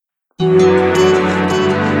Hi,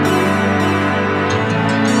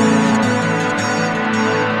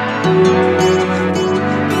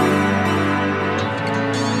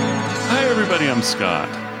 everybody. I'm Scott.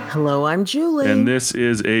 Hello, I'm Julie. And this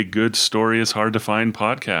is a Good Story is Hard to Find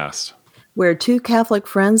podcast, where two Catholic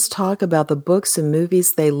friends talk about the books and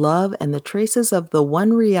movies they love and the traces of the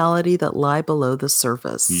one reality that lie below the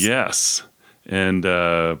surface. Yes. And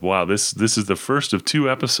wow, this is the first of two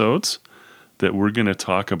episodes that we're going to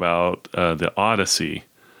talk about the Odyssey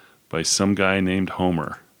by some guy named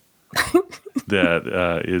Homer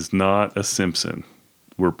that is not a Simpson.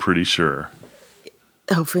 We're pretty sure.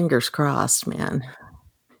 Oh, fingers crossed, man.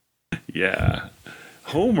 Yeah.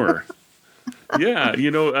 Homer. Yeah,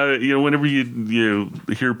 whenever you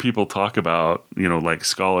hear people talk about, like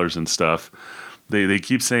scholars and stuff, they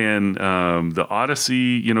keep saying the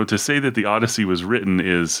Odyssey, to say that the Odyssey was written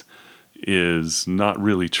is not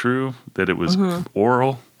really true, that it was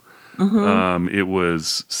oral. Mm-hmm. It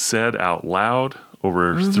was said out loud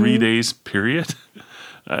over 3 days period.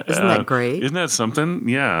 Isn't that great? Isn't that something?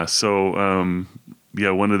 Yeah. So,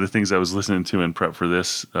 one of the things I was listening to in prep for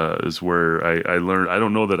this is where I learned, I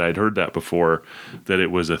don't know that I'd heard that before, that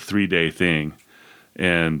it was a 3-day thing.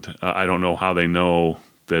 And I don't know how they know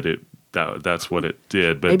that that's what it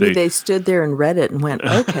did. But maybe they stood there and read it and went,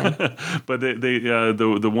 okay. But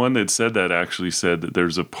the one that said that actually said that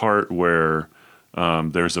there's a part where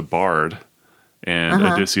there's a bard, and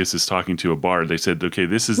Odysseus is talking to a bard. They said, okay,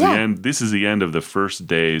 this is the end. This is the end of the first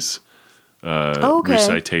day's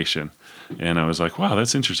recitation. And I was like, wow,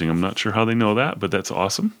 that's interesting. I'm not sure how they know that, but that's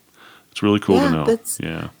awesome. It's really cool to know.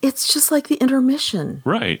 It's just like the intermission.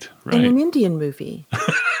 Right. In an Indian movie.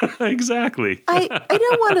 Exactly. I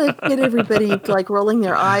don't want to get everybody like rolling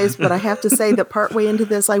their eyes, but I have to say that partway into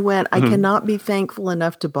this, I cannot be thankful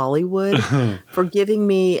enough to Bollywood for giving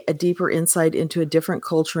me a deeper insight into a different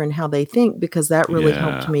culture and how they think, because that really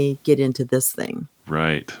helped me get into this thing.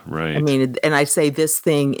 Right. I mean, and I say this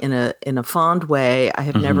thing in a fond way. I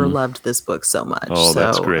have never loved this book so much. Oh,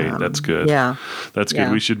 that's great. That's good. Yeah. That's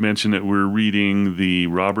good. We should mention that we're reading the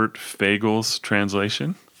Robert Fagles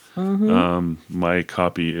translation. My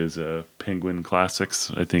copy is a Penguin Classics.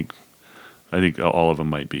 I think all of them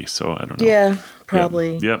might be. So I don't know. Yeah,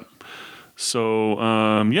 probably. Yep. So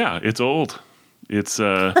it's old. It's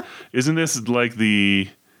isn't this like the?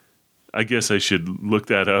 I guess I should look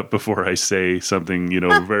that up before I say something,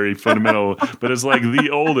 very fundamental. But it's like the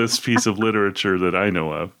oldest piece of literature that I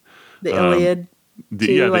know of. The Iliad.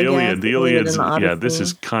 The Iliad. The Iliad's. Yeah, this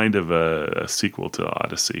is kind of a sequel to the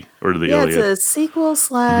Odyssey or to the Iliad. Yeah, it's a sequel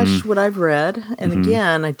 / what I've read. And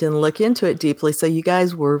again, I didn't look into it deeply, so you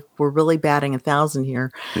guys were really batting 1,000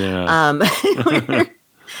 here. Yeah.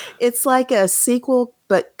 It's like a sequel,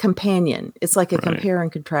 but companion. It's like a compare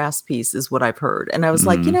and contrast piece, is what I've heard. And I was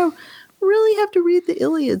like, really have to read the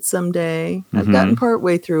Iliad someday. I've gotten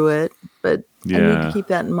partway through it, but I need to keep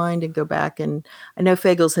that in mind and go back. And I know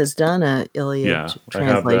Fagles has done a Iliad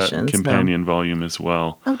translation. I have that companion volume as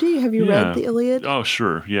well. Oh, do you? Have you read the Iliad? Oh,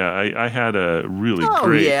 sure. Yeah, I had a really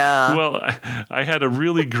great. Yeah. Well, I had a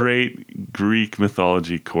really great Greek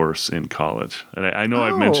mythology course in college, and I know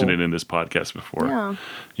I've mentioned it in this podcast before.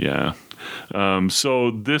 Yeah.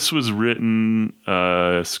 So this was written,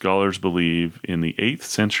 scholars believe, in the 8th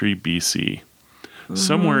century BC,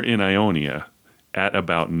 somewhere in Ionia at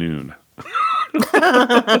about noon. No,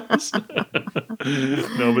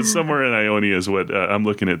 but somewhere in Ionia is what I'm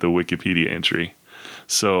looking at the Wikipedia entry.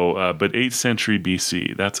 So, but 8th century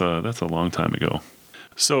BC, that's a long time ago.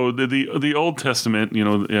 So the Old Testament,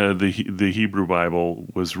 the Hebrew Bible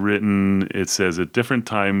was written, it says, at different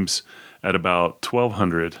times at about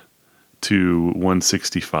 1200 to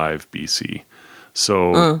 165 BC.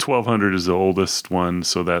 So 1200 is the oldest one,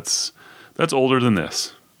 so that's older than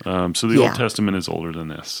this. So the Old Testament is older than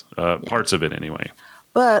this, parts of it anyway.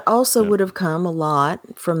 But also would have come a lot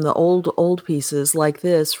from the old pieces like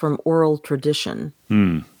this from oral tradition.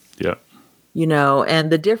 Yeah.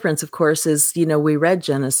 And the difference, of course, is, we read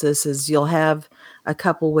Genesis, is you'll have a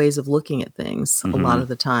couple ways of looking at things a lot of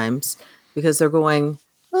the times, because they're going,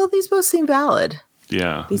 well, these both seem valid.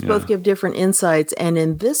 Yeah. These both give different insights. And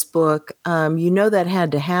in this book, that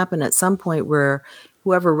had to happen at some point where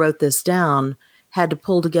whoever wrote this down had to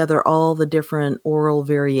pull together all the different oral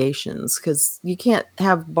variations, because you can't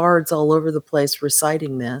have bards all over the place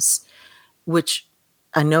reciting this, which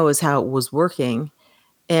I know is how it was working,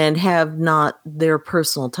 and have not their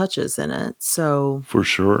personal touches in it. So for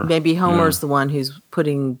sure, maybe Homer's the one who's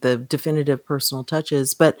putting the definitive personal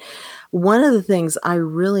touches. But one of the things I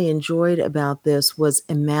really enjoyed about this was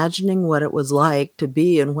imagining what it was like to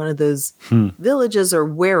be in one of those villages or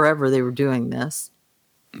wherever they were doing this.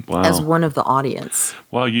 as Wow. one of the audience.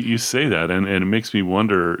 Well, you say that, and it makes me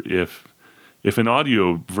wonder if an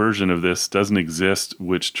audio version of this doesn't exist,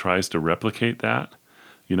 which tries to replicate that.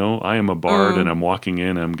 I am a bard, and I'm walking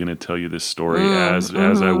in. I'm going to tell you this story as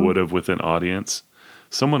I would have with an audience.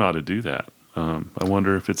 Someone ought to do that. I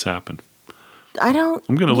wonder if it's happened. I don't.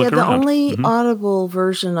 I'm going to look The around. only audible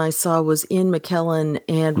version I saw was Ian McKellen,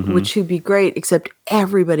 and which would be great, except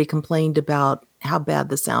everybody complained about how bad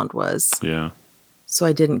the sound was. Yeah. So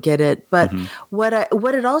I didn't get it. But what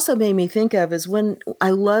it also made me think of is when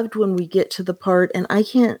we get to the part, and I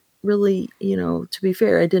can't really, to be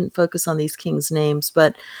fair, I didn't focus on these kings' names,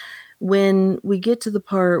 but when we get to the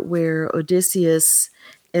part where Odysseus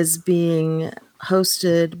is being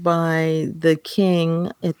hosted by the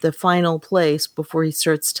king at the final place before he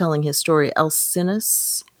starts telling his story,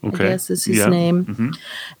 Alcinous, Okay. I guess is his name.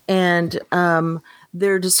 And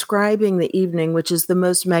they're describing the evening, which is the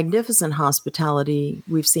most magnificent hospitality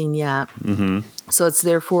we've seen yet. So it's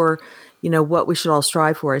therefore, what we should all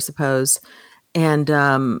strive for, I suppose.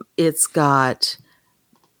 And it's got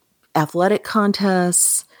athletic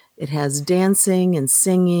contests. It has dancing and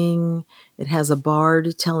singing. It has a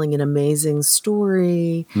bard telling an amazing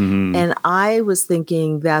story. And I was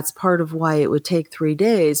thinking that's part of why it would take 3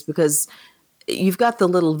 days, because you've got the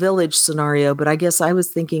little village scenario, but I guess I was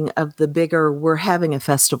thinking of the bigger, we're having a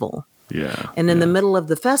festival. Yeah. And in the middle of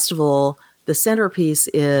the festival, the centerpiece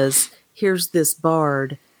is here's this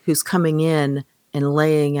bard who's coming in and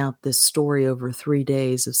laying out this story over 3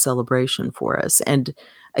 days of celebration for us. And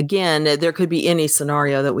again, there could be any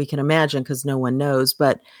scenario that we can imagine because no one knows.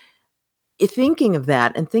 But thinking of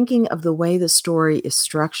that and thinking of the way the story is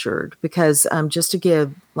structured, because just to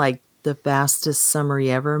give like the fastest summary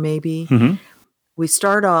ever, maybe, we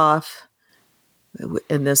start off,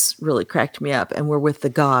 and this really cracked me up, and we're with the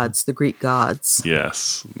gods, the Greek gods.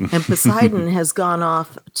 Yes. And Poseidon has gone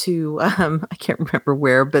off to, I can't remember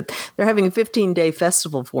where, but they're having a 15-day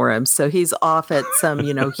festival for him. So he's off at some,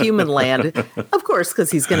 human land, of course,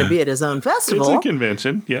 because he's going to be at his own festival. It's a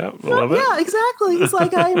convention. Yeah, I love it. Yeah, exactly. He's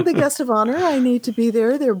like, I'm the guest of honor. I need to be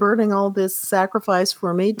there. They're burning all this sacrifice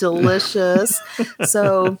for me. Delicious.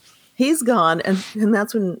 So he's gone. And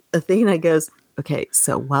that's when Athena goes, okay,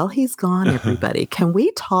 so while he's gone, everybody, can we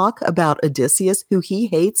talk about Odysseus, who he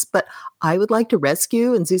hates, but I would like to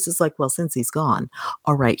rescue? And Zeus is like, well, since he's gone,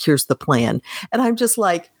 all right, here's the plan. And I'm just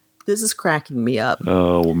like, this is cracking me up.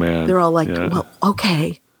 Oh, man. They're all like, well,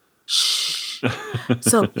 okay, shh.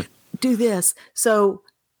 So do this. So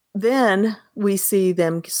then we see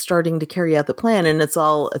them starting to carry out the plan, and it's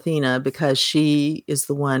all Athena because she is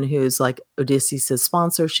the one who's like Odysseus'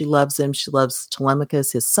 sponsor. She loves him. She loves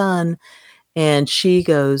Telemachus, his son. And she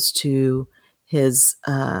goes to his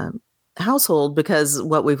household because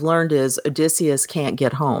what we've learned is Odysseus can't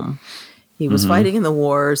get home. He was fighting in the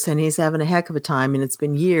wars and he's having a heck of a time, and it's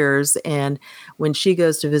been years. And when she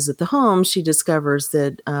goes to visit the home, she discovers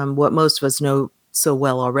that what most of us know so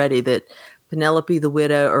well already, that Penelope, the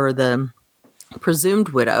widow, or the presumed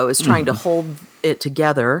widow, is trying to hold it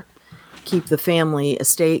together, keep the family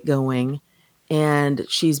estate going. And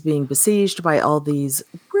she's being besieged by all these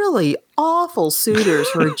really awful suitors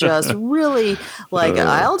who are just really like,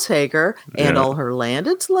 I'll take her and all her land.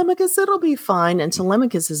 And Telemachus, it'll be fine. And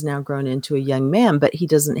Telemachus has now grown into a young man, but he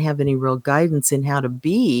doesn't have any real guidance in how to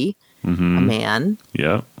be a man.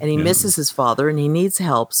 Yeah. And he misses his father and he needs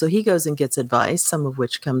help. So he goes and gets advice, some of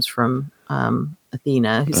which comes from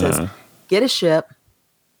Athena, who says, get a ship.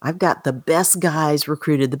 I've got the best guys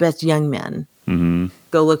recruited, the best young men.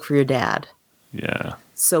 Go look for your dad. Yeah.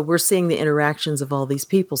 So we're seeing the interactions of all these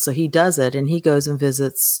people. So he does it, and he goes and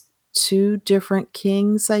visits 2 different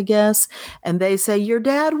kings, I guess. And they say, your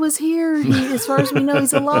dad was here. As far as we know,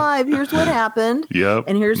 he's alive. Here's what happened. Yep.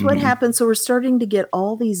 And here's what happened. So we're starting to get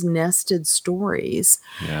all these nested stories.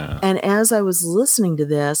 Yeah. And as I was listening to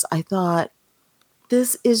this, I thought,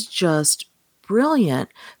 this is just brilliant,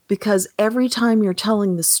 because every time you're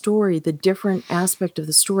telling the story, the different aspect of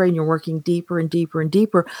the story, and you're working deeper and deeper and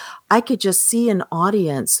deeper, I could just see an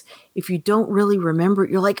audience. If you don't really remember it,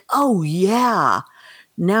 you're like, oh yeah,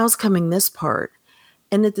 now's coming this part.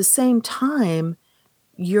 And at the same time,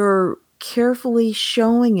 you're carefully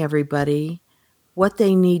showing everybody what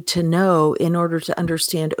they need to know in order to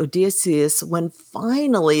understand Odysseus when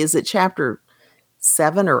finally, is it chapter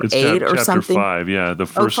 7 or It's 8 or something? Chapter 5, yeah. The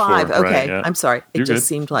first 5, 4, okay. right? Yeah. I'm sorry. It You're just good.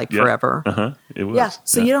 seemed like forever. It was. Yeah,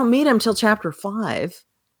 so you don't meet him till chapter 5.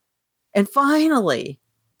 And finally,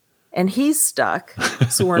 and he's stuck.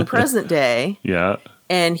 So we're in present day. Yeah.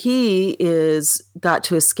 And he is got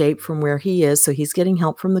to escape from where he is. So he's getting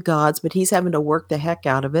help from the gods, but he's having to work the heck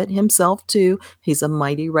out of it himself too. He's a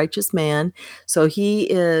mighty righteous man. So he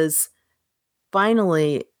is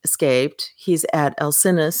finally escaped. He's at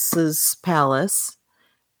Alcinous's palace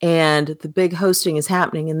and the big hosting is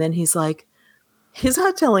happening. And then he's like, he's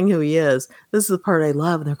not telling who he is. This is the part I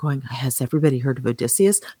love. And they're going, has everybody heard of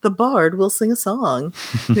Odysseus? The bard will sing a song.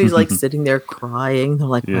 And he's like sitting there crying. They're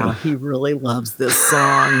like, wow, he really loves this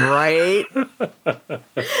song, right?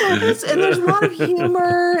 And there's a lot of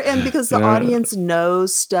humor. And because the audience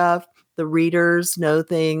knows stuff, the readers know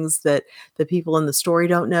things that the people in the story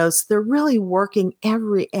don't know. So they're really working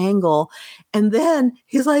every angle. And then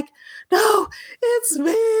he's like, no, it's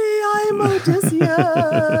me. I'm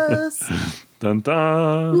Odysseus. Dun,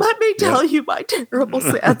 dun. Let me tell you my terrible,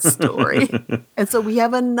 sad story. And so we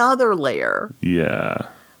have another layer. Yeah.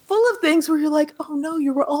 Full of things where you're like, oh no,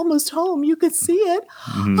 you were almost home. You could see it.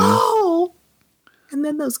 Mm-hmm. Oh. And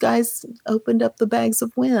then those guys opened up the bags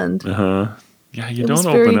of wind. Uh-huh. Yeah, you don't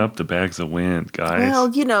open up the bags of wind, guys. Well,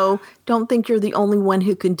 don't think you're the only one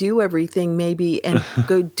who can do everything, maybe, and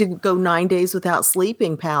go 9 days without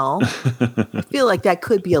sleeping, pal. I feel like that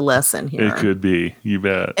could be a lesson here. It could be. You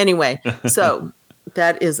bet. Anyway, so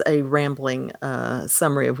that is a rambling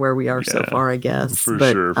summary of where we are so far, I guess. For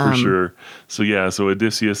sure. So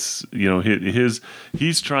Odysseus,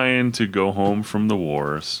 he's trying to go home from the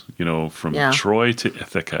wars, from Troy to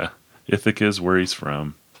Ithaca. Ithaca is where he's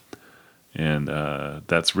from. And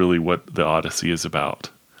that's really what the Odyssey is about.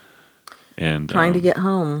 And trying to get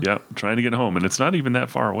home. Yeah, trying to get home. And it's not even that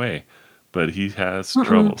far away, but he has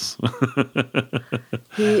troubles.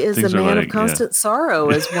 He is a man of constant sorrow,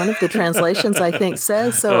 as one of the translations, I think,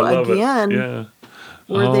 says. So again,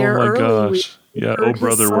 we're there early. Oh, my gosh. Oh,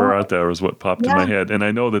 brother, where art thou is what popped in my head. And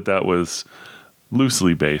I know that was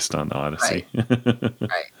loosely based on the Odyssey.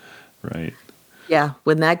 Right. Yeah,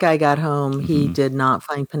 when that guy got home, he did not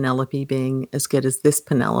find Penelope being as good as this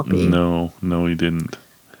Penelope. No, he didn't.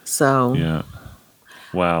 So yeah,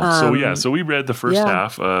 wow. So we read the first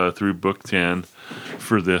half through book 10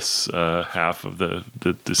 for this half of the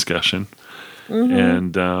discussion,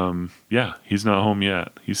 and he's not home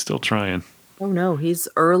yet. He's still trying. Oh no, he's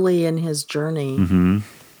early in his journey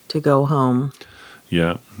to go home.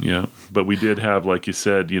 Yeah. But we did have, like you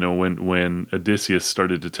said, when Odysseus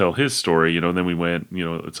started to tell his story, then we went,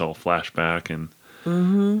 it's all flashback, and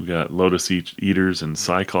we got lotus eaters and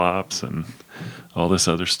cyclops and all this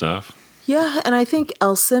other stuff. Yeah, and I think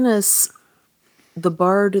Alcinous, the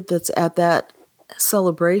bard that's at that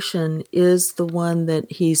celebration, is the one that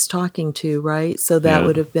he's talking to, right? So that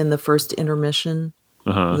would have been the first intermission.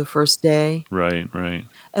 The first day. Right.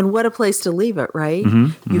 And what a place to leave it, right?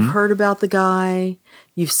 You've heard about the guy.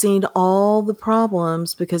 You've seen all the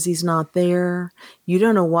problems because he's not there. You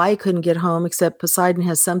don't know why he couldn't get home, except Poseidon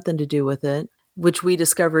has something to do with it, which we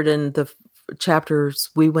discovered in the chapters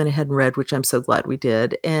we went ahead and read, which I'm so glad we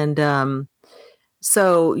did. And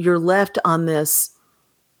so you're left on this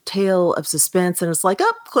tale of suspense, and it's like,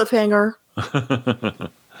 cliffhanger.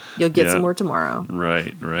 You'll get some more tomorrow.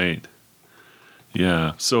 Right.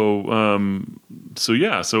 Yeah. So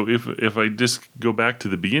if I just go back to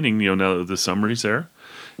the beginning, now that the summary's there,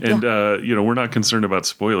 and we're not concerned about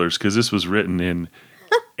spoilers because this was written in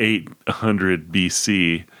 800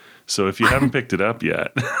 BC. So if you haven't picked it up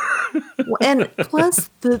yet, and plus,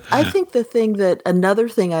 I think another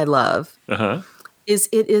thing I love is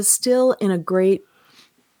it is still in a great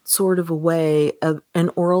sort of a way of an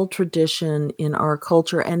oral tradition in our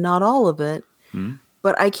culture, and not all of it.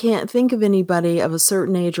 But I can't think of anybody of a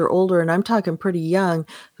certain age or older, and I'm talking pretty young,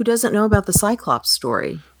 who doesn't know about the Cyclops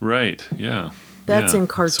story. Right. Yeah. That's in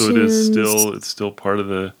cartoons. So it's still part of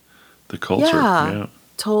the culture. Yeah.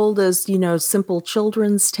 Told as, simple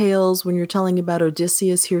children's tales. When you're telling about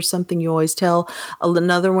Odysseus, here's something you always tell.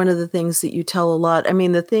 Another one of the things that you tell a lot. I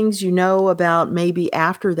mean, the things about maybe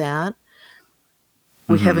after that.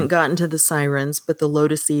 We haven't gotten to the sirens, but the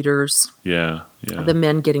lotus eaters. Yeah. The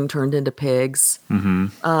men getting turned into pigs.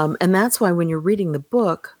 And that's why when you're reading the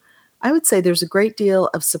book, I would say there's a great deal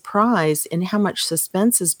of surprise in how much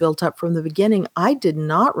suspense is built up from the beginning. I did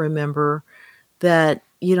not remember that,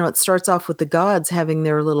 it starts off with the gods having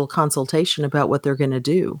their little consultation about what they're going to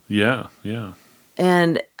do. Yeah.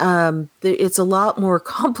 And it's a lot more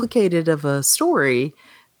complicated of a story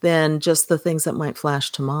than just the things that might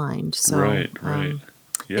flash to mind. So, right.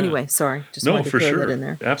 Yeah. Anyway, sorry. Just wanted to throw that in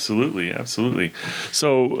there. Absolutely.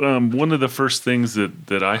 So one of the first things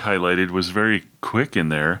that I highlighted was very quick in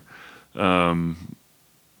there. So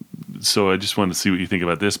I just wanted to see what you think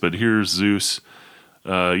about this. But here's Zeus.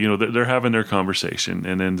 They're having their conversation.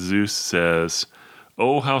 And then Zeus says,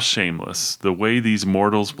 Oh, how shameless, the way these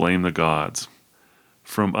mortals blame the gods.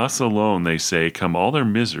 From us alone, they say, come all their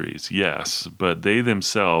miseries, yes, but they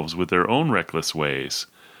themselves, with their own reckless ways,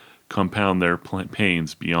 compound their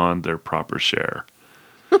pains beyond their proper share.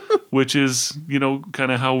 Which is,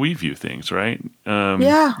 kind of how we view things, right?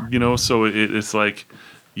 Yeah. So it's like,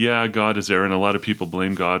 yeah, God is there, and a lot of people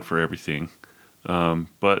blame God for everything.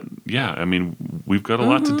 But yeah, I mean, we've got a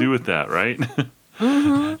lot to do with that, right?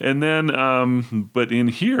 And then, but in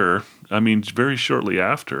here, I mean, very shortly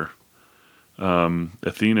after,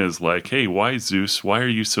 Athena is like, hey, why, Zeus? Why are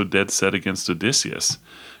you so dead set against Odysseus?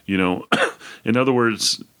 In other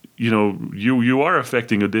words, you are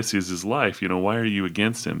affecting Odysseus' life. Why are you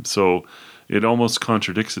against him? So it almost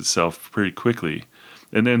contradicts itself pretty quickly.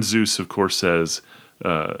 And then Zeus, of course, says,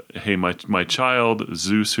 hey, my child,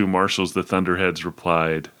 Zeus, who marshals the thunderheads,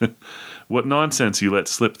 replied, what nonsense you let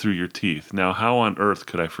slip through your teeth. Now how on earth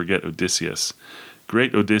could I forget Odysseus?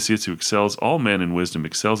 Great Odysseus, who excels all men in wisdom,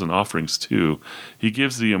 excels in offerings too. He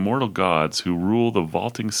gives the immortal gods who rule the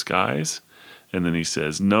vaulting skies. And then he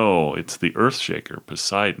says, no, it's the earth-shaker,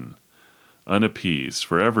 Poseidon, unappeased,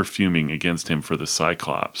 forever fuming against him for the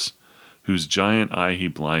Cyclops, whose giant eye he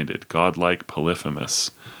blinded, godlike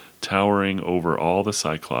Polyphemus, towering over all the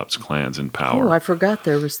Cyclops clans in power. Oh, I forgot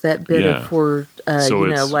there was that bit of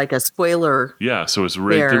like a spoiler. Yeah, so it's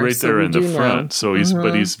right there in the front. So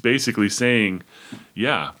he's basically saying,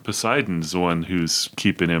 yeah, Poseidon's the one who's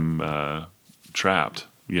keeping him trapped.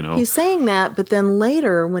 He's saying that, but then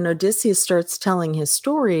later when Odysseus starts telling his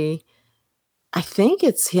story, I think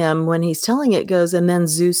it's him when he's telling it goes, and then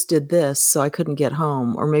Zeus did this, so I couldn't get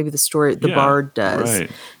home. Or maybe the bard does.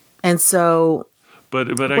 Right. And so...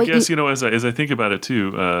 But I guess, as I think about it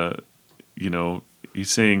too, he's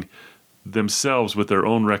saying themselves with their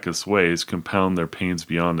own reckless ways compound their pains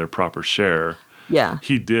beyond their proper share. Yeah.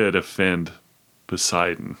 He did offend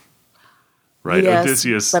Poseidon. Right, yes,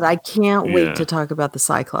 Odysseus. But I can't wait to talk about the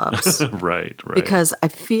Cyclops. right. Because I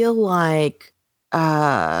feel like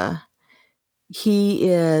he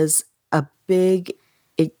is a big...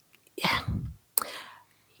 it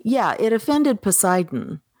offended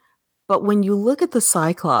Poseidon. But when you look at the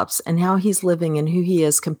Cyclops and how he's living and who he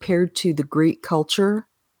is compared to the Greek culture,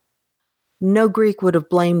 no Greek would have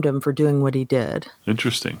blamed him for doing what he did.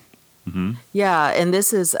 Interesting. Mm-hmm. Yeah, and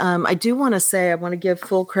this is, I do want to say, I want to give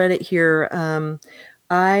full credit here.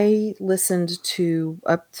 I listened to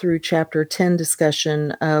up through chapter 10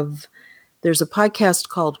 discussion of, there's a podcast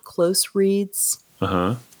called Close Reads.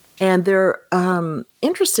 Uh-huh. And they're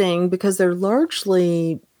interesting because they're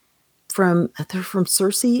largely from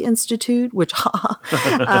Circe Institute, which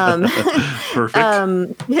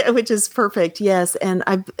perfect. Which is perfect. Yes. And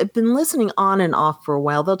I've been listening on and off for a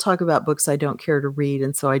while. They'll talk about books I don't care to read,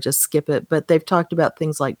 and so I just skip it. But they've talked about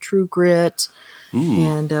things like True Grit. Ooh,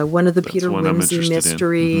 and one of the Peter Wimsey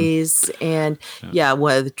mysteries, and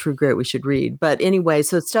one of the True Grit we should read. But anyway,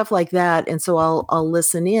 so stuff like that, and so I'll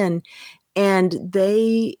listen in. And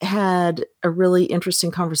they had a really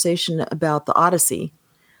interesting conversation about the Odyssey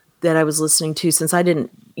that I was listening to, since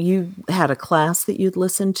you had a class that you'd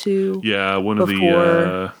listened to. Yeah, one of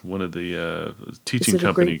the teaching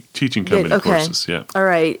company courses. Yeah. All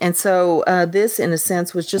right. And so this, in a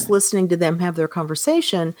sense, was just listening to them have their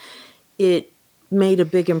conversation. It made a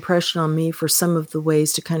big impression on me for some of the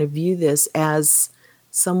ways to kind of view this as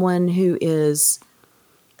someone who is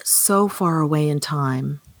so far away in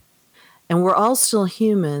time. And we're all still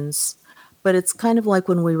humans, but it's kind of like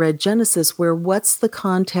when we read Genesis, where what's the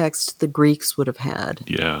context the Greeks would have had?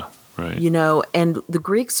 Yeah, right. And the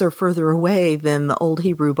Greeks are further away than the old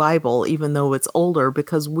Hebrew Bible, even though it's older,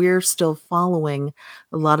 because we're still following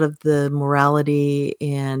a lot of the morality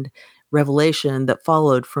and revelation that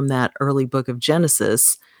followed from that early book of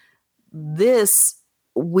Genesis.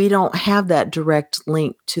 We don't have that direct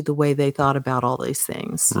link to the way they thought about all these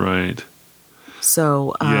things. Right.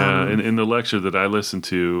 So in the lecture that I listened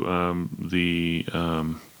to, the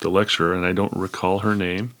lecturer, and I don't recall her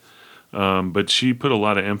name, but she put a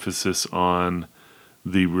lot of emphasis on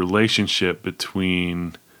the relationship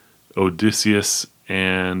between Odysseus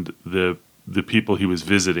and the people he was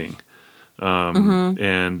visiting,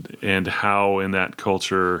 and how in that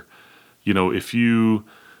culture, if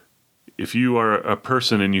you are a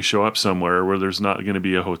person and you show up somewhere where there's not going to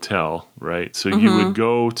be a hotel, right? So you would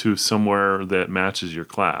go to somewhere that matches your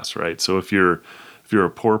class, right? So if you're a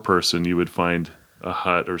poor person, you would find a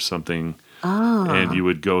hut or something, and you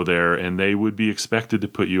would go there, and they would be expected to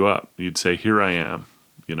put you up. You'd say, "Here I am,"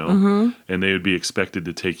 and they would be expected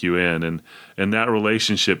to take you in, and that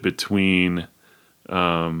relationship between,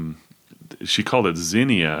 she called it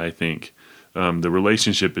Xenia, I think. the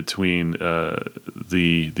relationship between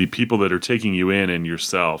the people that are taking you in and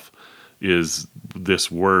yourself is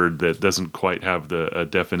this word that doesn't quite have a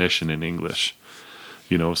definition in English.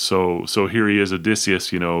 So here he is,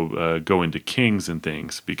 Odysseus, going to kings and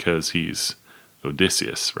things because he's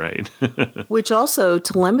Odysseus, right? Which also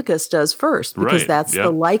Telemachus does first, because Right, that's yeah.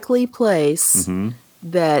 the likely place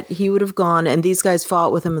that he would have gone, and these guys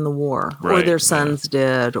fought with him in the war, or Right, their yeah. sons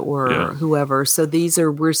did, or Yeah. whoever. So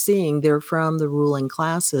we're seeing they're from the ruling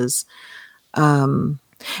classes. And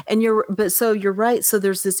you're right. So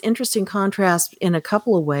there's this interesting contrast in a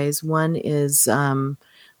couple of ways. One is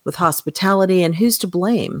with hospitality and who's to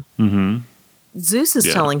blame. Zeus is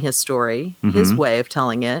Yeah. telling his story, his way of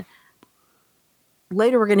telling it.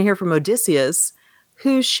 Later, we're going to hear from Odysseus,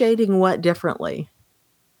 who's shading what differently.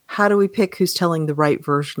 How do we pick who's telling the right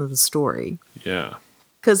version of the story? Yeah.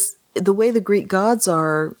 Because the way the Greek gods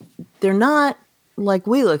are, they're not like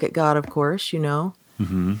we look at God, of course,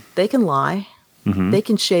 They can lie. They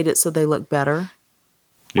can shade it so they look better.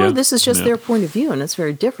 Yeah. Or this is just Yeah. their point of view, and it's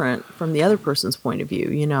very different from the other person's point of view,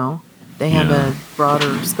 They have a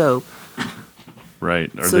broader scope.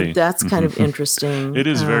 Right. That's kind of interesting. It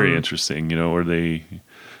is very interesting, or they.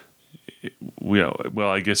 Well,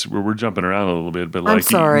 I guess we're jumping around a little bit, but I'm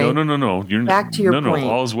sorry. No. You're back to your point.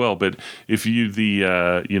 All's well. But if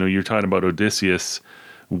you're talking about Odysseus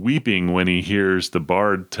weeping when he hears the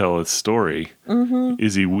bard tell his story.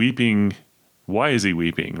 Is he weeping? Why is he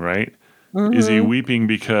weeping? Right? Is he weeping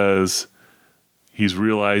because he's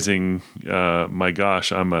realizing, my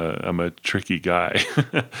gosh, I'm a tricky guy,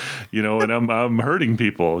 and I'm hurting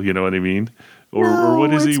people. You know what I mean? Or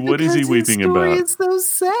what is he? What is he weeping about? It's so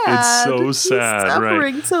sad. It's so sad, he's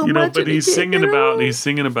suffering right? So much, but he's singing about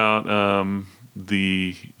away.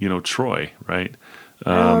 the Troy, right?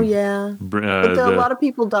 But a lot of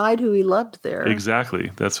people died who he loved there. Exactly.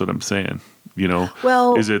 That's what I'm saying.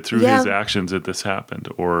 Well, is it through his actions that this happened,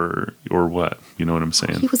 or what? You know what I'm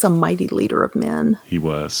saying? He was a mighty leader of men. He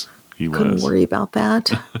was. Couldn't worry about that.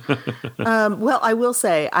 Well, I will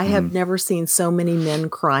say I have never seen so many men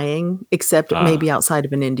crying, except maybe outside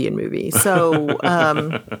of an Indian movie. So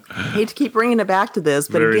hate to keep bringing it back to this,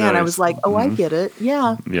 but Very again, nice. I was like, I get it.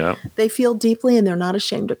 Yeah. Yeah. They feel deeply and they're not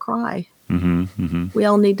ashamed to cry. We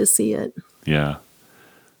all need to see it. Yeah.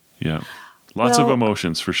 Yeah. Lots of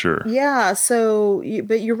emotions for sure. Yeah. So,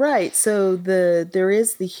 but you're right. So there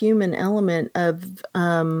is the human element of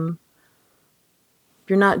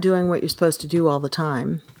you're not doing what you're supposed to do all the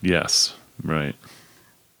time. Yes. Right.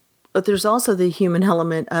 But there's also the human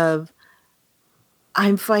element of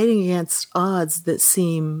I'm fighting against odds that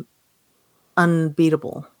seem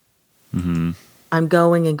unbeatable. I'm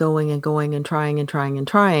going and going and going and trying and trying and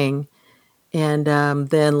trying. And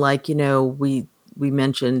then, we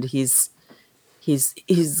mentioned he's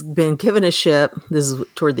been given a ship. This is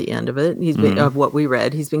toward the end of it. He's been of what we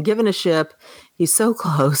read. He's been given a ship. He's so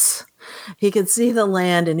close. He can see the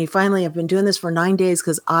land, and I've been doing this for 9 days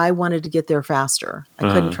because I wanted to get there faster.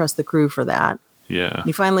 I couldn't trust the crew for that. Yeah.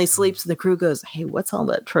 He finally sleeps, and the crew goes, "Hey, what's all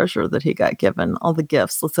that treasure that he got given? All the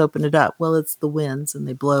gifts. Let's open it up." Well, it's the winds, and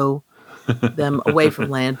they blow them away from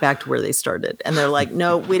land back to where they started. And they're like,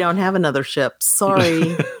 "No, we don't have another ship.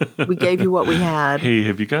 Sorry. We gave you what we had." Hey,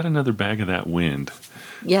 have you got another bag of that wind?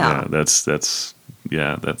 Yeah. That's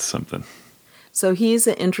something. So he's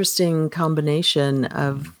an interesting combination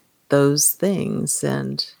of those things,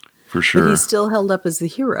 and for sure, but he's still held up as the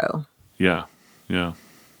hero. Yeah.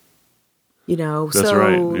 That's so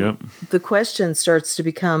right. Yep. The question starts to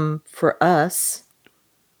become for us: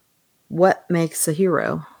 what makes a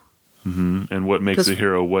hero? And what makes a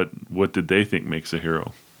hero? What did they think makes a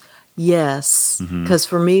hero? Yes, because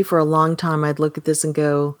for me, for a long time, I'd look at this and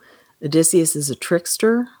go, Odysseus is a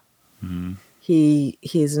trickster.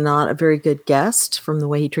 He's not a very good guest from the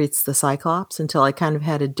way he treats the Cyclops, until I kind of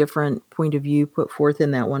had a different point of view put forth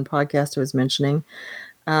in that one podcast I was mentioning.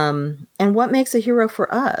 And what makes a hero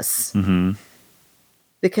for us?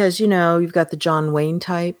 Because, you've got the John Wayne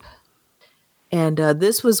type. And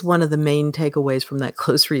this was one of the main takeaways from that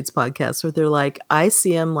Close Reads podcast, where they're like, I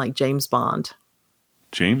see him like James Bond.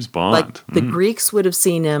 James Bond. Like the Greeks would have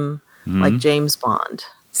seen him like James Bond,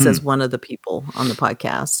 says one of the people on the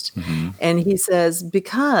podcast. And he says,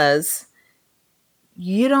 because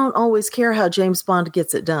you don't always care how James Bond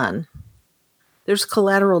gets it done. There's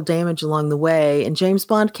collateral damage along the way, and James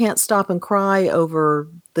Bond can't stop and cry over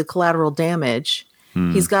the collateral damage.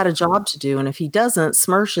 He's got a job to do, and if he doesn't,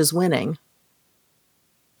 Smersh is winning.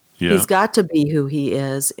 Yeah. He's got to be who he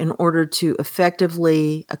is in order to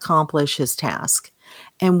effectively accomplish his task.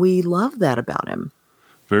 And we love that about him.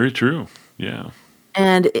 Very true. Yeah.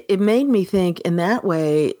 And it made me think in that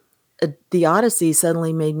way, the Odyssey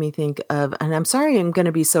suddenly made me think of, and I'm sorry I'm going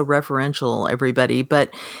to be so referential, everybody,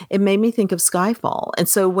 but it made me think of Skyfall. And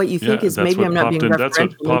so what you think Yeah, is, that's maybe what I'm not popped being in. That's referential,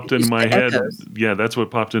 what maybe popped in just my the head. echoes. Yeah, that's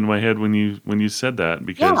what popped in my head when you said that, Yeah,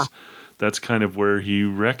 because that's kind of where he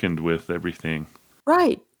reckoned with everything.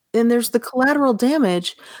 right. And there's the collateral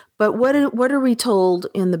damage, but what are we told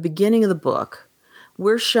in the beginning of the book?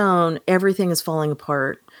 We're shown everything is falling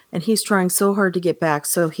apart, and he's trying so hard to get back.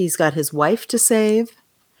 So he's got his wife to save,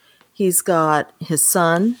 he's got his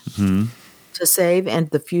son to save and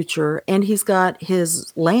the future, and he's got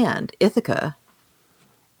his land, Ithaca,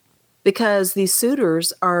 because these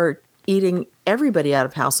suitors are eating everybody out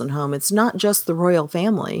of house and home. It's not just the royal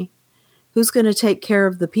family. Who's going to take care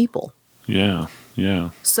of the people? Yeah,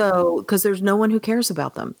 yeah. So, because there's no one who cares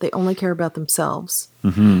about them, they only care about themselves.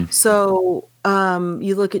 Hmm. So,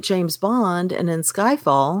 you look at James Bond, and in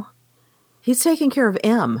Skyfall, he's taking care of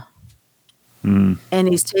M, Mm. and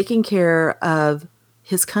he's taking care of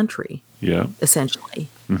his country, Yeah. essentially.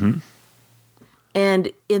 Hmm.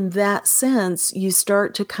 And in that sense, you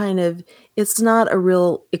start to kind of, it's not a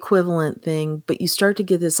real equivalent thing, but you start to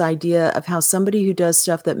get this idea of how somebody who does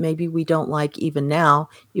stuff that maybe we don't like even now,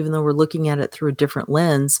 even though we're looking at it through a different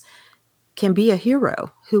lens, can be a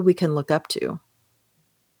hero who we can look up to.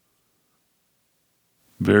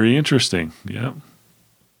 Very interesting. Yeah.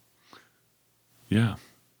 Yeah.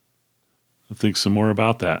 I'll think some more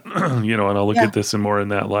about that. And I'll look Yeah. at this and more in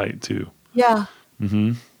that light too. Yeah.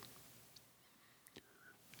 Hmm.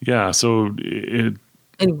 Yeah. So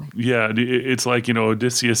Anyway. it's like,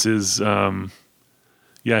 Odysseus is,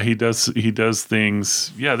 he does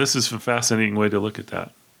things. Yeah. This is a fascinating way to look at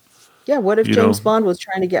that. Yeah. What if You James know, Bond was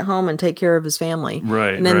trying to get home and take care of his family?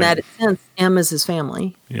 right, And in right. that sense, M is his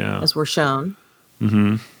family, Yeah. as we're shown.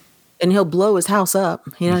 Hmm. And he'll blow his house up.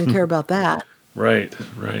 He doesn't care about that. Right,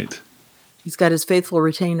 right. He's got his faithful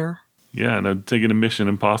retainer. Yeah. And I'm thinking of Mission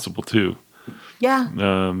Impossible too. Yeah.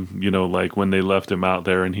 Like when they left him out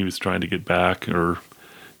there and he was trying to get back, or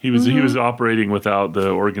he was operating without the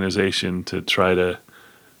organization to try to,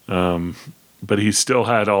 but he still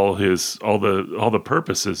had all the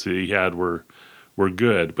purposes that he had were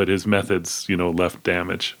good, but his methods, left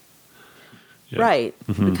damage. Yeah. Right.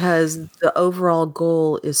 Because the overall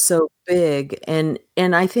goal is so big. And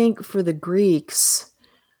I think for the Greeks,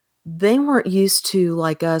 they weren't used to,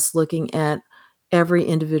 like us, looking at every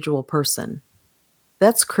individual person.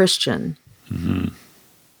 That's Christian.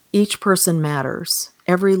 Each person matters.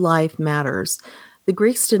 Every life matters. The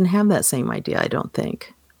Greeks didn't have that same idea, I don't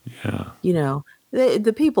think. Yeah.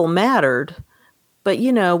 The people mattered, but,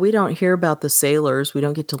 we don't hear about the sailors. We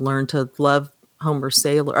don't get to learn to love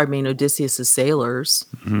Odysseus's sailors.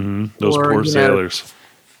 Those Or, poor sailors.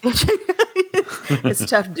 It's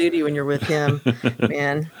tough duty when you're with him,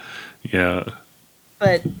 man. Yeah.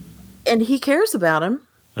 And he cares about him.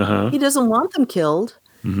 He doesn't want them killed,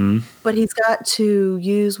 but he's got to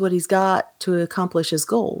use what he's got to accomplish his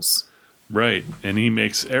goals. Right. And he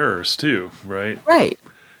makes errors too, right? Right.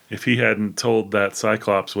 If he hadn't told that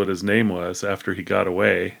Cyclops what his name was after he got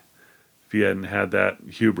away, if he hadn't had that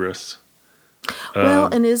hubris. Well,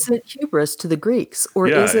 and is it hubris to the Greeks, or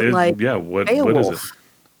is it like what Beowulf, is it?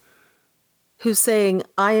 who's saying,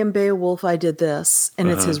 I am Beowulf, I did this, and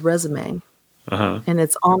it's his resume. And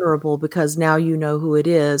it's honorable because now you know who it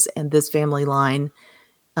is, and this family line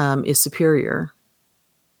is superior.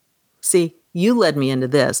 See, you led me into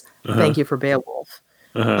this. Thank you for Beowulf.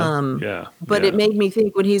 But it made me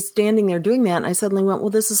think when he's standing there doing that, and I suddenly went, well,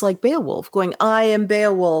 this is like Beowulf going, I am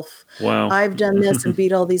Beowulf. Wow. I've done this and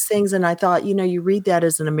beat all these things. And I thought, you read that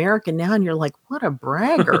as an American now and you're like, what a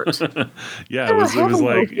braggart. Yeah, it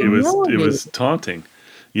was taunting.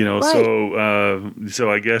 Right.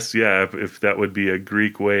 So I guess, if that would be a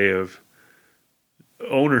Greek way of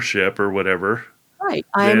ownership or whatever, right.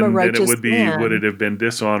 I am a righteous then it would be, man. would it have been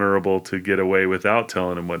dishonorable to get away without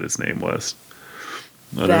telling him what his name was?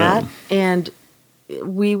 I don't know. And do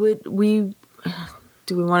we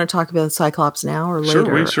want to talk about Cyclops now or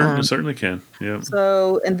later? Sure, we certainly can. Yeah.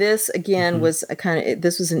 So, and this again was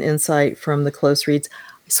this was an insight from the close reads.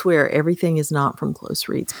 I swear everything is not from close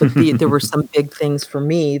reads, but there were some big things for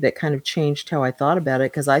me that kind of changed how I thought about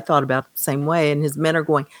it, because I thought about it the same way. And his men are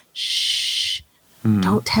going, shh,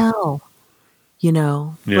 don't tell,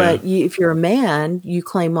 Yeah. But if you're a man, you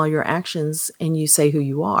claim all your actions and you say who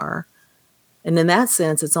you are. And in that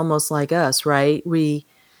sense, it's almost like us, right? We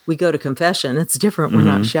go to confession. It's different. We're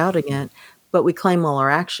not shouting it, but we claim all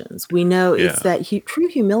our actions. We know it's that true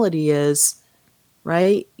humility is,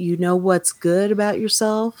 right? You know what's good about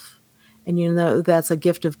yourself, and you know that's a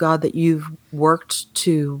gift of God that you've worked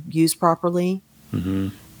to use properly.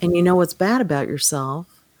 And you know what's bad about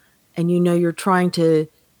yourself, and you're trying to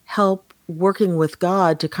help working with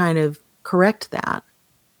God to kind of correct that.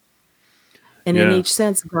 And in Yeah. each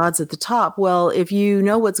sense, God's at the top. Well, if you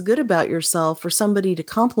know what's good about yourself, for somebody to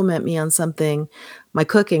compliment me on something, my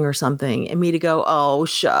cooking or something, and me to go, oh,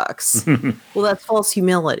 shucks. Well, that's false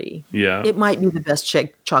humility. Yeah. It might be the best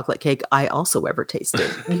chocolate cake I also ever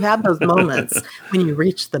tasted. You have those moments when you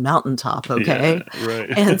reach the mountaintop, okay? Yeah,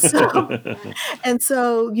 right. And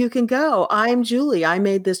so you can go, I'm Julie. I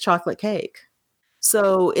made this chocolate cake.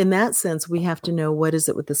 So in that sense, we have to know, what is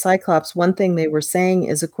it with the Cyclops? One thing they were saying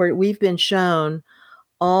is, we've been shown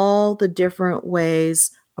all the different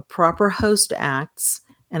ways a proper host acts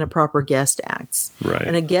and a proper guest acts. Right.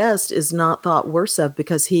 And a guest is not thought worse of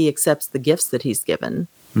because he accepts the gifts that he's given.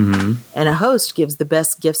 Mm-hmm. And a host gives the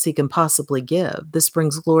best gifts he can possibly give. This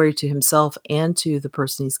brings glory to himself and to the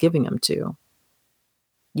person he's giving them to.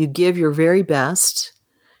 You give your very best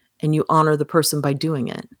and you honor the person by doing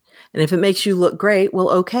it. And if it makes you look great, well,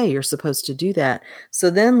 okay, you're supposed to do that. So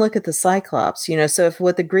then look at the Cyclops. So if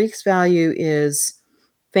what the Greeks value is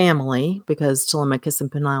family, because Telemachus and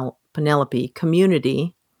Penelope,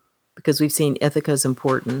 community, because we've seen Ithaca is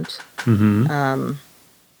important, Mm-hmm.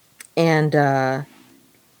 and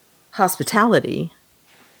hospitality,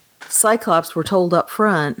 Cyclops were told up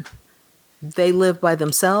front, they live by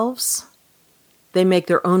themselves. They make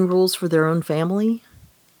their own rules for their own family.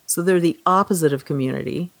 So they're the opposite of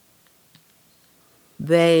community.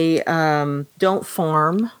 They don't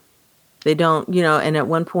farm. They don't, and at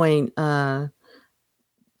one point, I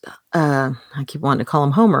keep wanting to call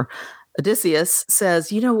him Homer, Odysseus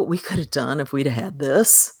says, you know what we could have done if we'd had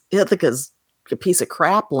this? Ithaca's a piece of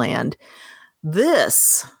crap land. All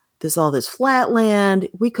this flat land,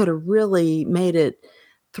 we could have really made it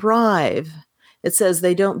thrive. It says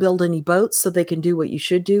they don't build any boats so they can do what you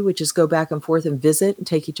should do, which is go back and forth and visit and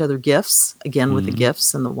take each other gifts, again with the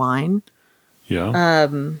gifts and the wine. Yeah.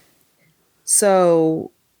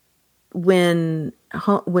 So when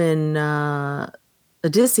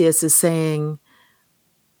Odysseus is saying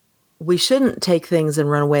we shouldn't take things and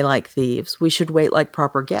run away like thieves, we should wait like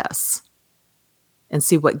proper guests and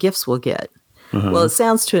see what gifts we'll get. Uh-huh. Well, it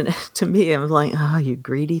sounds to me, I'm like, oh, you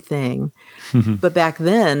greedy thing. But back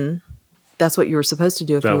then, that's what you were supposed to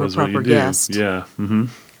do if you were a proper guest. Yeah. Mm-hmm.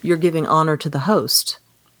 You're giving honor to the host.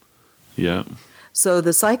 Yeah. So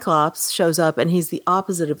the Cyclops shows up, and he's the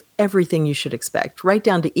opposite of everything you should expect, right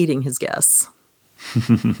down to eating his guests.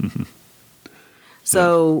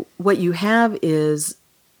 So what you have is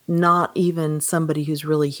not even somebody who's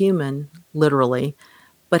really human, literally,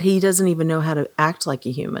 but he doesn't even know how to act like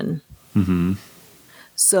a human. Mm-hmm.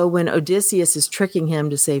 So when Odysseus is tricking him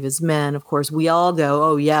to save his men, of course, we all go,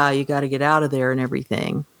 oh, yeah, you got to get out of there and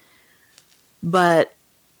everything. But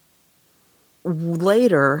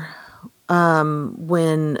later,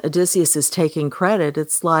 when Odysseus is taking credit,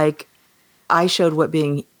 it's like, I showed what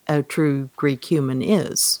being a true Greek human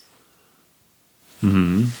is.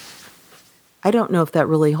 Mm-hmm. I don't know if that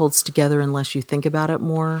really holds together unless you think about it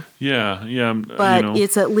more. Yeah. Yeah. But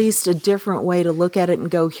it's at least a different way to look at it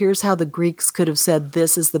and go, here's how the Greeks could have said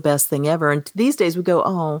this is the best thing ever. And these days we go,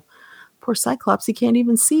 oh, poor Cyclops, he can't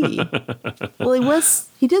even see. Well,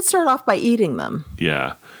 he did start off by eating them.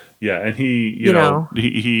 Yeah. Yeah, and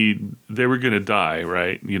he they were going to die,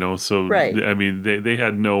 right? So right. I mean, they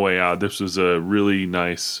had no way out. This was a really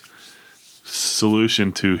nice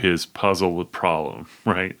solution to his puzzle problem,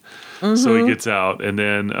 right? Mm-hmm. So he gets out, and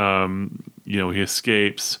then he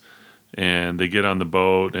escapes, and they get on the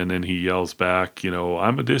boat, and then he yells back,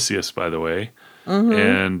 I'm Odysseus, by the way. Mm-hmm.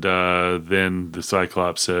 And then the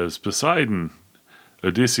Cyclops says, Poseidon,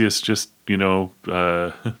 Odysseus just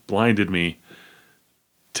blinded me.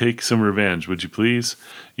 Take some revenge, would you please?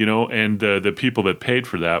 And the people that paid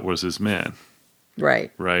for that was his men. Right.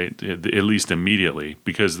 Right. At least immediately,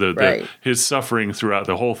 because his suffering throughout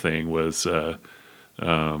the whole thing was,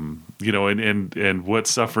 and what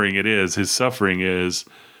suffering it is. His suffering is,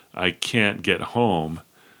 I can't get home,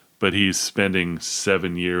 but he's spending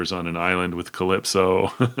 7 years on an island with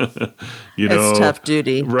Calypso. It's tough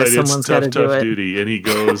duty. Right. Someone's it's tough do duty. And he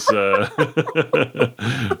goes,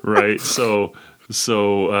 right.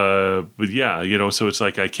 But yeah, so it's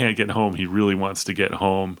like, I can't get home. He really wants to get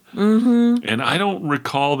home. Mm-hmm. And I don't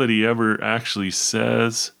recall that he ever actually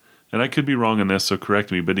says, and I could be wrong on this, so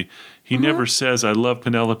correct me, but he mm-hmm. never says, I love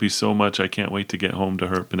Penelope so much, I can't wait to get home to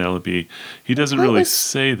her, Penelope. He doesn't really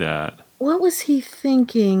say that. What was he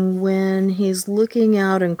thinking when he's looking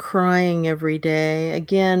out and crying every day?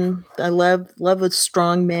 Again, I love a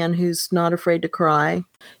strong man who's not afraid to cry.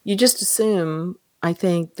 You just assume, I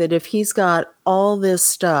think, that if he's got all this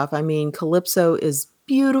stuff, I mean, Calypso is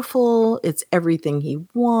beautiful. It's everything he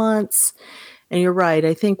wants. And you're right.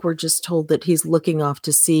 I think we're just told that he's looking off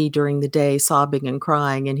to sea during the day, sobbing and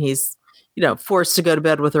crying, and he's, forced to go to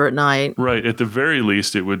bed with her at night. Right. At the very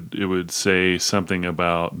least, it would say something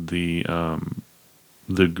about the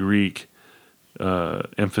Greek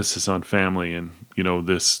emphasis on family, and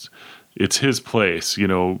this. It's his place.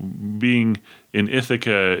 Being in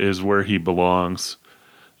Ithaca is where he belongs,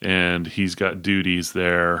 and he's got duties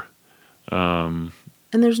there.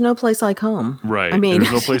 And there's no place like home. Right. I mean,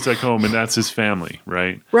 there's no place like home, and that's his family,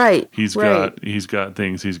 right? Right. He's got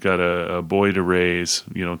things. He's got a boy to raise,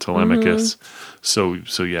 Telemachus. Mm-hmm.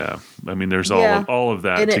 So yeah. I mean, there's all of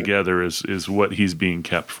that together is what he's being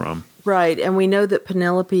kept from. Right. And we know that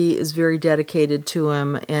Penelope is very dedicated to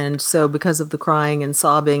him, and so because of the crying and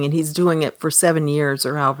sobbing, and he's doing it for 7 years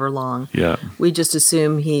or however long. Yeah. We just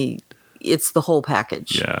assume it's the whole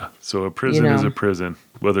package. Yeah. So a prison is a prison,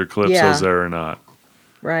 whether Calypso's there or not.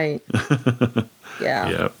 Right. Yeah.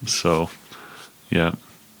 Yeah. So, yeah.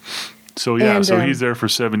 So, yeah. And, so he's there for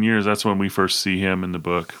 7 years. That's when we first see him in the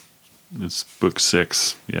book. It's book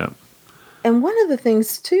 6. Yeah. And one of the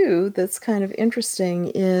things, too, that's kind of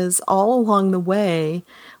interesting is all along the way,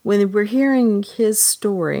 when we're hearing his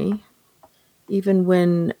story, even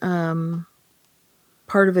when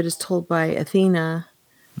part of it is told by Athena,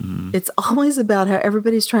 it's always about how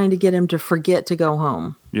everybody's trying to get him to forget to go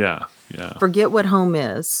home. Yeah. Yeah. Forget what home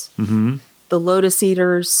is. Mm-hmm. The lotus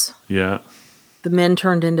eaters. Yeah. The men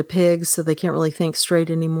turned into pigs, so they can't really think straight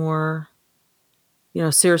anymore.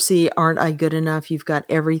 Circe, aren't I good enough? You've got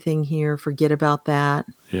everything here. Forget about that.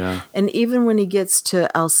 Yeah. And even when he gets to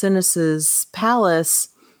Alcinous's palace,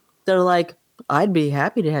 they're like, I'd be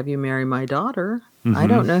happy to have you marry my daughter. Mm-hmm. I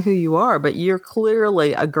don't know who you are, but you're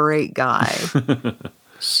clearly a great guy.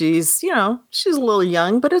 She's a little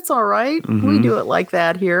young, but it's all right. Mm-hmm. We do it like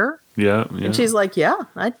that here. Yeah. And she's like, yeah,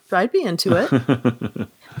 I'd be into it.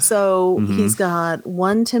 So he's got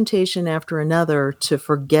one temptation after another to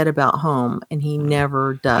forget about home, and he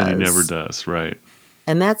never does. And he never does, right.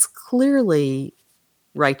 And that's clearly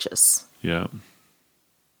righteous. Yeah.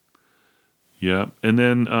 Yeah. And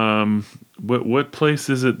then what place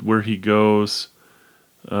is it where he goes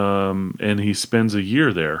and he spends a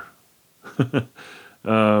year there?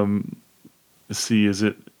 Let's see, is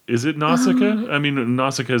it Nausicaa? I mean,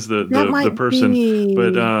 Nausicaa is the person,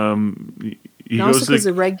 but Nausicaa's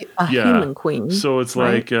a human queen. So it's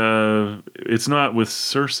right? Like it's not with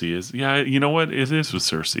Circe. You know what? It is with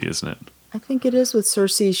Circe, isn't it? I think it is with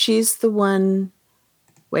Circe. She's the one.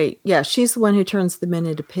 She's the one who turns the men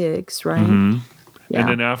into pigs, right? Mm-hmm. Yeah. And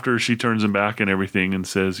then after she turns him back and everything, and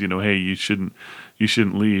says, hey, you shouldn't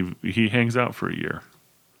leave. He hangs out for a year.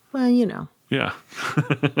 Well, Yeah.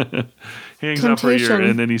 He hangs out for a year,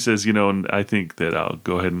 and then he says, I think that I'll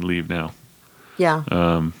go ahead and leave now. Yeah.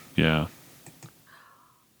 Yeah.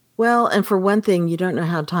 Well, and for one thing, you don't know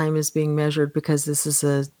how time is being measured because this is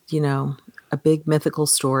a big mythical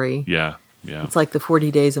story. Yeah. Yeah. It's like the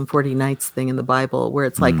 40 days and 40 nights thing in the Bible where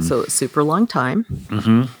it's like, so it's super long time.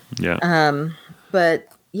 Mm-hmm. Yeah. But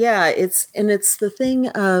yeah, it's the thing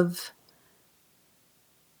of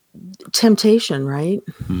temptation, right?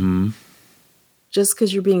 Mm-hmm. Just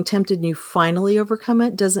because you're being tempted and you finally overcome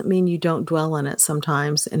it doesn't mean you don't dwell in it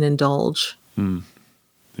sometimes and indulge.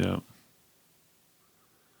 Yeah.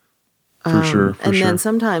 For sure. And then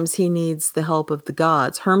sometimes he needs the help of the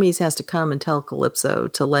gods. Hermes has to come and tell Calypso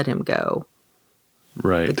to let him go.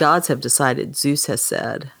 Right. The gods have decided, Zeus has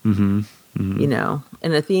said. Mm-hmm. Mm-hmm.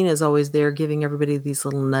 And Athena is always there giving everybody these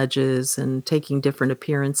little nudges and taking different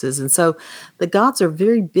appearances. And so the gods are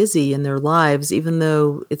very busy in their lives, even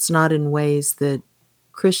though it's not in ways that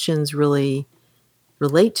Christians really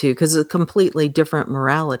relate to, because it's a completely different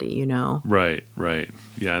morality, Right.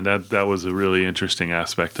 Yeah, and that was a really interesting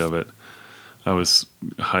aspect of it. I was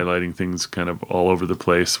highlighting things kind of all over the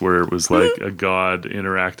place where it was like a god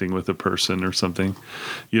interacting with a person or something,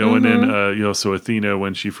 and then, so Athena,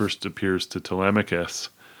 when she first appears to Telemachus,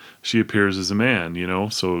 she appears as a man,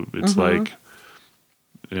 so it's like,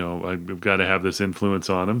 I've got to have this influence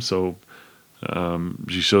on him. So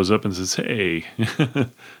she shows up and says, hey,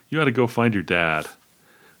 you ought to go find your dad,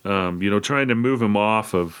 trying to move him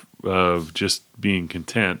off of just being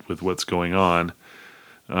content with what's going on.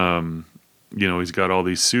 He's got all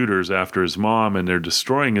these suitors after his mom, and they're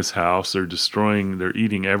destroying his house. They're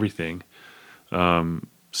eating everything.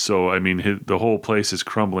 So, I mean, the whole place is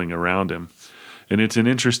crumbling around him. And it's an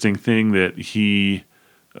interesting thing that he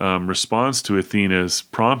responds to Athena's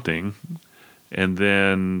prompting and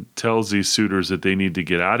then tells these suitors that they need to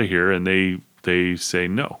get out of here. And they say,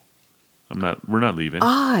 no, we're not leaving.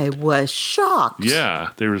 I was shocked. Yeah.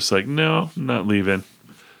 They were just like, no, I'm not leaving.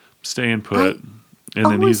 staying I put. And then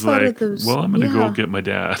always he's thought like, of those. well, I'm going to go Yeah. get my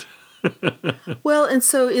dad. Well, and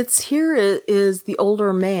so it's here is the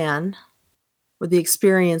older man or the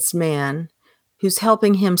experienced man who's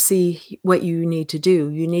helping him see what you need to do.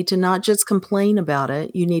 You need to not just complain about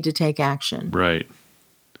it, you need to take action. Right.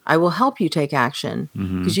 I will help you take action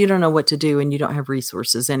Hmm. because you don't know what to do and you don't have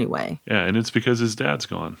resources anyway. Yeah, and it's because his dad's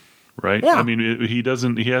gone, right? I Yeah, mean, he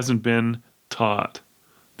hasn't been taught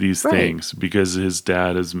these right. things because his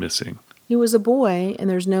dad is missing. He was a boy and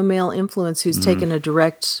there's no male influence who's Hmm. taken a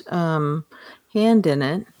direct hand in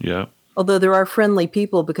it. Yeah. Although there are friendly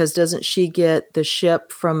people because doesn't she get the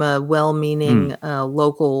ship from a Hmm. well-meaning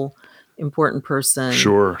local important person?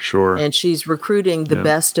 Sure, sure. And she's recruiting the Yeah.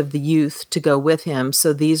 best of the youth to go with him.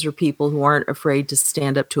 So these are people who aren't afraid to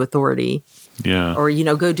stand up to authority Yeah. or,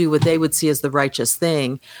 go do what they would see as the righteous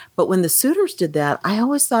thing. But when the suitors did that, I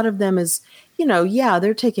always thought of them as, yeah,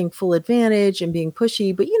 they're taking full advantage and being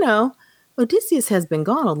pushy. But, Odysseus has been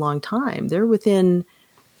gone a long time. They're within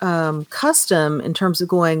custom in terms of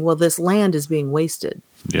going, well, this land is being wasted.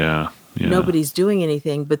 Yeah. Yeah. Nobody's doing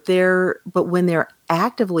anything, but when they're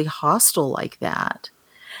actively hostile like that,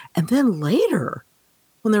 and then later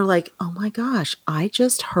when they're like, oh my gosh, I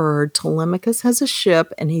just heard Telemachus has a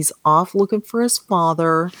ship and he's off looking for his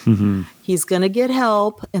father. Hmm. He's going to get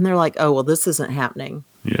help. And they're like, oh, well, this isn't happening.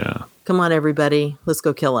 Yeah. Come on, everybody. Let's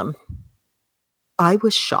go kill him. I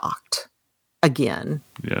was shocked again.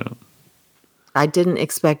 Yeah. I didn't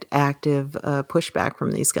expect active pushback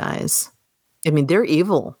from these guys. I mean, they're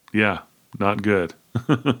evil. Yeah. Not good.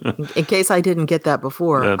 In case I didn't get that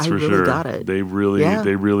before, That's I for really sure. got it. They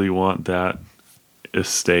really want that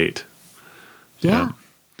estate. Yeah.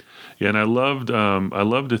 Yeah, and I loved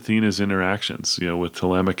Athena's interactions, with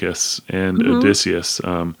Telemachus and Mm-hmm. Odysseus.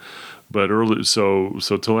 But early, so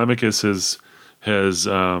Telemachus has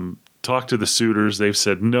talked to the suitors. They've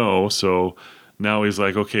said no. So now he's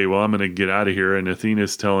like, okay, well, I'm going to get out of here. And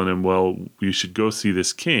Athena's telling him, well, you should go see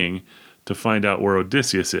this king to find out where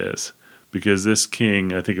Odysseus is, because this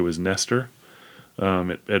king, I think it was Nestor,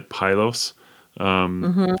 at Pylos.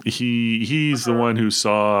 Mm-hmm. He's the one who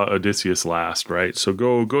saw Odysseus last, right? So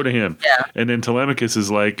go to him. Yeah. And then Telemachus is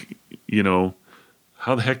like,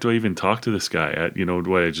 how the heck do I even talk to this guy?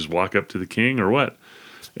 Do I just walk up to the king or what?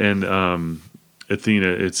 And Athena,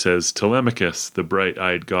 it says, Telemachus, the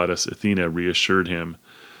bright-eyed goddess Athena, reassured him,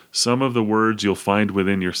 some of the words you'll find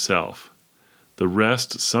within yourself. The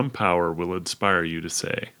rest, some power will inspire you to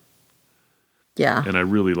say. Yeah. And I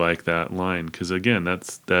really like that line because, again,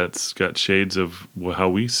 that's got shades of how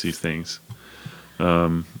we see things.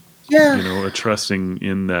 Yeah. A trusting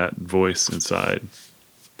in that voice inside.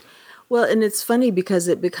 Well, and it's funny because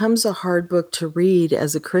it becomes a hard book to read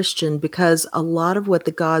as a Christian because a lot of what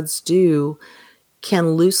the gods do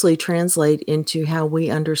can loosely translate into how we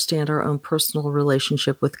understand our own personal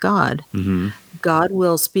relationship with God. Mm-hmm. God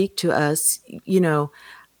will speak to us,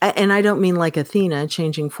 and I don't mean like Athena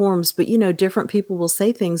changing forms, but different people will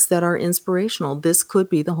say things that are inspirational. This could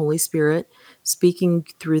be the Holy Spirit speaking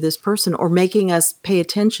through this person or making us pay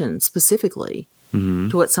attention specifically Mm-hmm.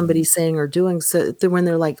 to what somebody's saying or doing. So when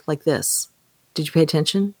they're like this, did you pay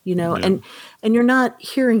attention? Yeah. And you're not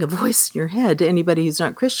hearing a voice in your head to anybody who's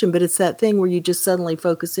not Christian, but it's that thing where you just suddenly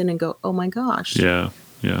focus in and go, oh my gosh, Yeah.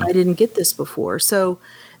 I didn't get this before. So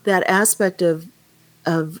that aspect of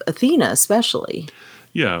Athena, especially.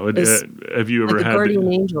 Yeah. Is Have you ever like a had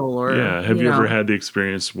guardian angel or Have you ever had the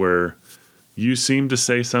experience where you seem to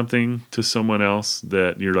say something to someone else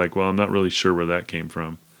that you're like, well, I'm not really sure where that came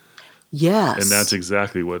from? Yes. And that's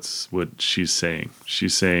exactly what she's saying.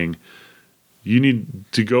 She's saying you need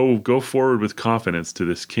to go forward with confidence to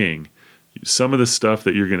this king. Some of the stuff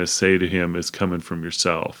that you're going to say to him is coming from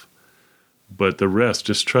yourself, but the rest,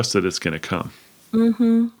 just trust that it's going to come.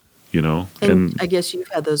 Mm-hmm. And I guess you've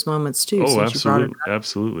had those moments too. oh, Since you brought it up.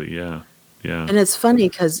 absolutely, yeah. And it's funny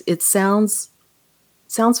because it sounds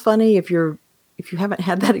funny if you haven't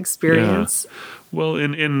had that experience. Yeah. Well,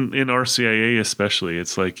 in RCIA especially,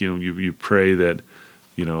 it's like you pray that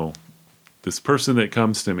this person that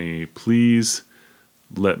comes to me, please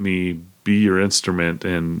let me be your instrument,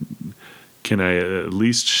 and can I at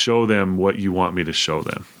least show them what you want me to show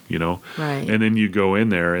them? Right. And then you go in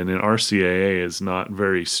there, and then RCIA is not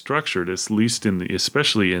very structured, at least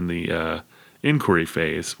especially in the inquiry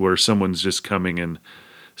phase, where someone's just coming and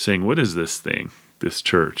saying, "What is this thing? This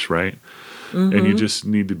church?" Right? Mm-hmm. And you just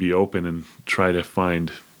need to be open and try to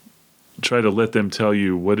let them tell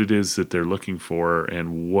you what it is that they're looking for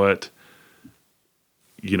and what,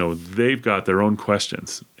 they've got their own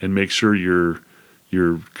questions, and make sure you're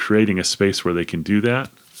creating a space where they can do that.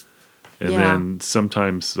 And then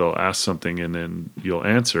sometimes they'll ask something and then you'll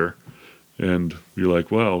answer. And you're like,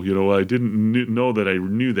 well, I didn't know that I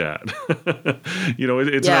knew that.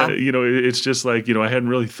 It's not, it's just like, I hadn't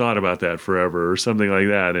really thought about that forever or something like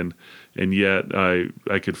that. And yet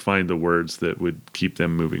I could find the words that would keep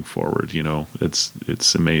them moving forward.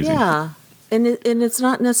 It's amazing. Yeah. And it's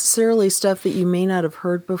not necessarily stuff that you may not have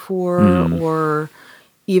heard before or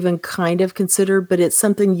even kind of considered, but it's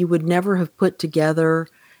something you would never have put together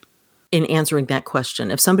in answering that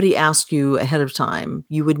question. If somebody asked you ahead of time,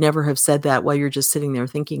 you would never have said that while you're just sitting there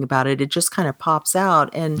thinking about it. It just kind of pops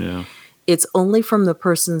out, and it's only from the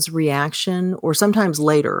person's reaction or sometimes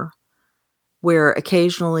later where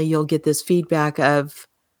occasionally you'll get this feedback of,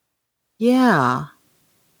 and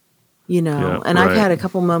I've had a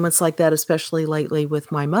couple moments like that, especially lately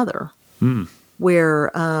with my mother,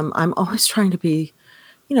 where I'm always trying to be,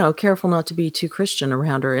 careful not to be too Christian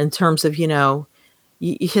around her in terms of,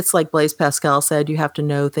 it's like Blaise Pascal said, you have to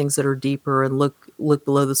know things that are deeper and look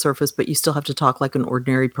below the surface, but you still have to talk like an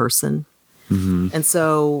ordinary person. Mm-hmm. And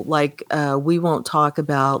so, we won't talk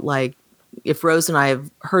about, if Rose and I have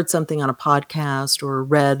heard something on a podcast or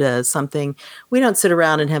read something, we don't sit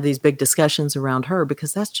around and have these big discussions around her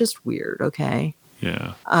because that's just weird, okay?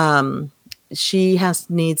 Yeah. She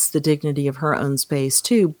needs the dignity of her own space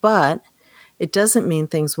too, but it doesn't mean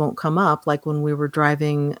things won't come up. Like when we were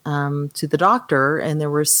driving to the doctor and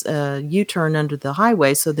there was a U-turn under the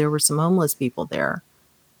highway, so there were some homeless people there.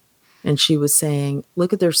 And she was saying,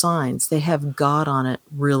 look at their signs. They have God on it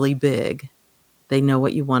really big. They know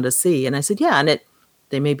what you want to see. And I said, yeah, and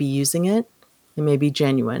they may be using it. It may be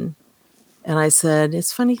genuine. And I said,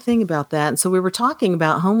 it's a funny thing about that. And so we were talking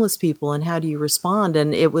about homeless people and how do you respond?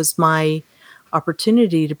 And it was my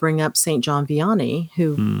opportunity to bring up St. John Vianney,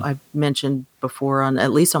 who I've mentioned before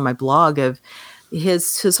at least on my blog, of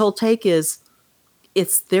his whole take is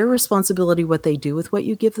it's their responsibility what they do with what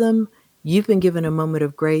you give them. You've been given a moment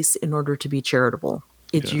of grace in order to be charitable.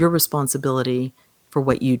 It's your responsibility for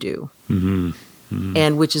what you do. Mm-hmm. Mm-hmm.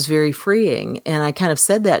 And which is very freeing. And I kind of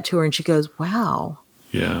said that to her and she goes, wow.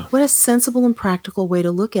 Yeah. What a sensible and practical way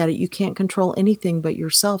to look at it. You can't control anything but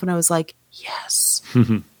yourself. And I was like, yes.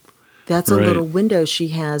 That's a little window she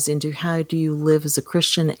has into how do you live as a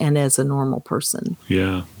Christian and as a normal person.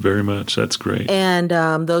 Yeah, very much. That's great. And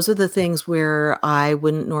those are the things where I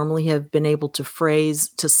wouldn't normally have been able to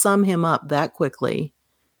sum him up that quickly.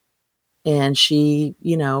 And she,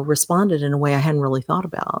 responded in a way I hadn't really thought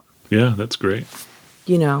about. Yeah, that's great.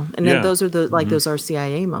 And then those are those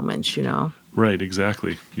RCIA moments, Right,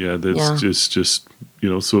 exactly. Yeah, that's just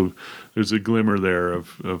so there's a glimmer there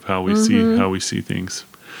of how we see things.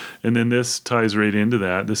 And then this ties right into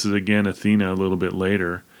that. This is again Athena a little bit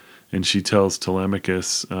later, and she tells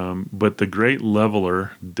Telemachus, but the great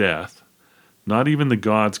leveler, death, not even the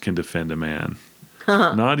gods can defend a man,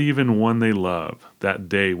 not even one they love, that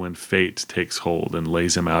day when fate takes hold and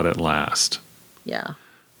lays him out at last. Yeah.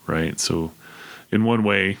 Right? So in one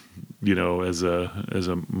way, as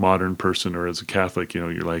a modern person or as a Catholic,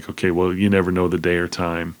 you're like, okay, well, you never know the day or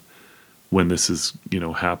time when this is,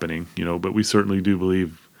 happening, but we certainly do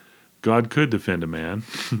believe God could defend a man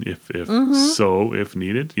if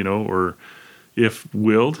needed, or if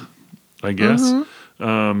willed, I guess.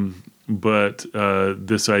 But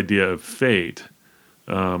this idea of fate,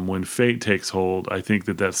 when fate takes hold, I think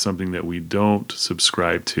that's something that we don't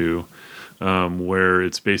subscribe to, where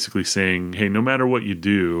it's basically saying, hey, no matter what you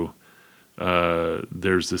do,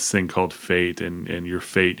 there's this thing called fate, and your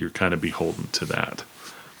fate, you're kind of beholden to that.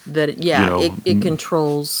 It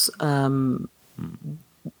controls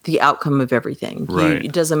the outcome of everything. Right.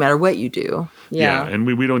 It doesn't matter what you do. Yeah. And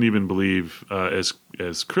we don't even believe as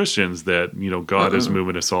Christians that, God is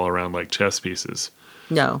moving us all around like chess pieces.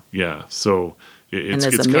 No. Yeah. So and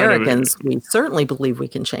as Americans, we certainly believe we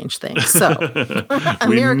can change things. So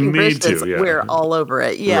American Christians, we're all over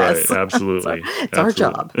it. Yes. Right. Absolutely. It's our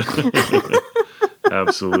job.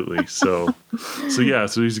 Absolutely. So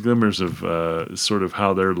these glimmers of sort of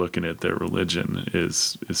how they're looking at their religion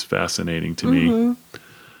is fascinating to me.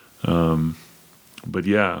 But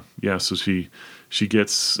so she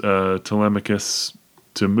gets Telemachus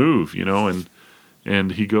to move,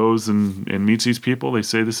 and he goes and meets these people. They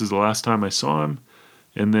say, this is the last time I saw him.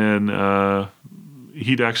 And then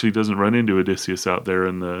he actually doesn't run into Odysseus out there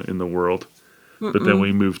in the world. But then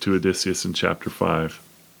we move to Odysseus in chapter 5.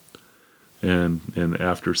 And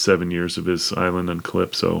after 7 years of his island on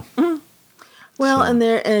Calypso. Well, so.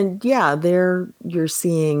 There you're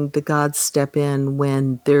seeing the gods step in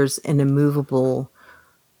when there's an immovable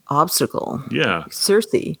obstacle. Yeah.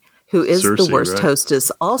 Circe, who is the worst hostess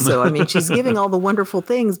also. I mean, she's giving all the wonderful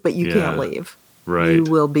things, but you can't leave. You Right.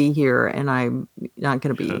 will be here, and I'm not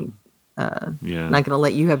going to Yeah. be Yeah. not going to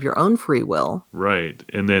let you have your own free will. Right.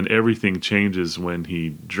 And then everything changes when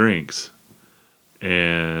he drinks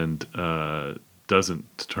and doesn't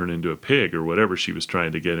turn into a pig or whatever she was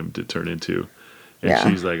trying to get him to turn into. And Yeah.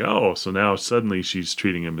 she's like, oh, so now suddenly she's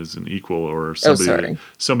treating him as an equal or Oh, somebody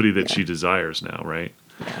sorry. that she desires now, right?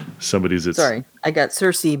 Yeah. Somebody's that's Sorry, I got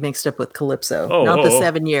Circe mixed up with Calypso. oh Not the oh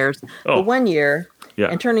 7 years, oh the oh 1 year, yeah.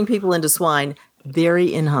 and turning people into swine.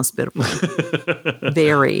 Very inhospitable.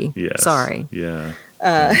 Very. Yes. Sorry. Yeah.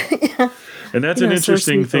 Uh, And that's an Circe,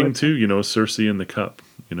 interesting thing Calypso. too, Circe in the cup,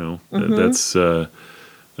 Mm-hmm. that's the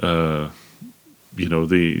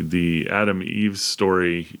Adam Eve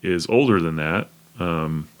story is older than that.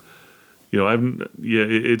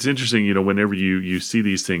 It's interesting, whenever you see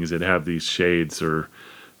these things that have these shades or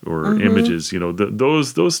Mm-hmm. images,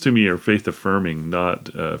 those to me are faith affirming, not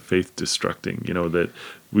faith destructing. That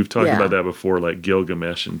we've talked about Yeah. that before, like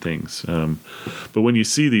Gilgamesh and things. But when you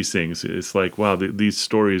see these things, it's like, wow, these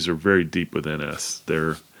stories are very deep within us.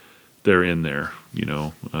 They're in there.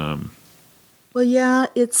 Well, yeah,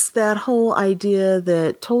 it's that whole idea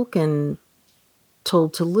that Tolkien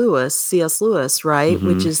told to Lewis, C.S. Lewis, right?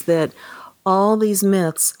 Which Hmm. is that all these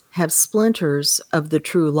myths have splinters of the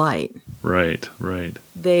true light. Right. Right.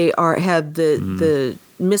 They have Mm. the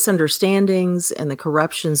misunderstandings and the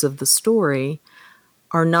corruptions of the story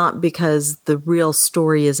are not because the real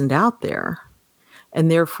story isn't out there.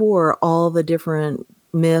 And therefore, all the different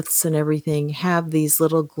myths and everything have these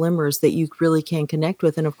little glimmers that you really can connect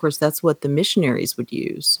with. And of course, that's what the missionaries would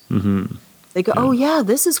use. Hmm. They go, Yeah. oh, yeah,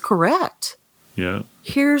 this is correct. Yeah.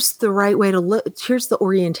 Here's the right way to look. Here's the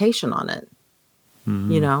orientation on it, you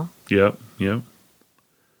Hmm. know? Yep. Yep.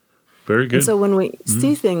 Very And good. so when we Mm.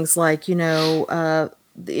 see things like,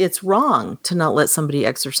 it's wrong to not let somebody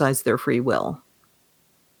exercise their free will.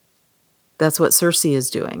 That's what Circe is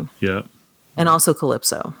doing. Yeah. And also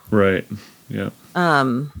Calypso. Right. Yeah.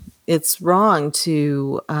 It's wrong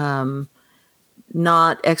to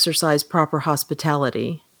not exercise proper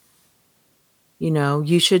hospitality.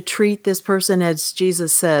 You should treat this person as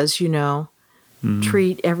Jesus says, Mm.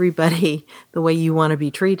 treat everybody the way you want to be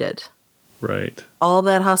treated. Right. All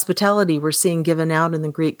that hospitality we're seeing given out in the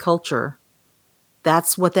Greek culture,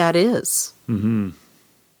 that's what that is, Hmm.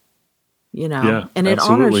 Yeah. and it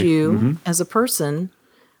honors Absolutely. you Hmm. as a person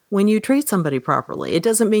when you treat somebody properly. It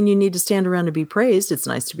doesn't mean you need to stand around and be praised. It's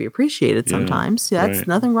nice to be appreciated Yeah. sometimes. Yeah, that's Right.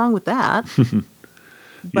 nothing wrong with that. Yeah.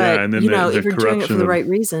 But, And then the if you're doing it for corruption the of right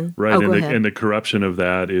reason. right, Oh, and go the ahead. corruption of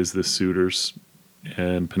that is the suitors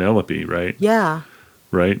and Penelope. Right. Yeah.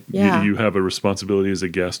 Right. Yeah. You have a responsibility as a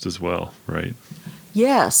guest as well. Right.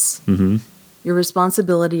 Yes. Hmm. Your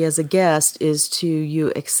responsibility as a guest is to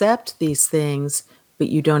you accept these things, but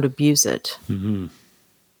you don't abuse it. Hmm.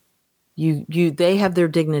 They have their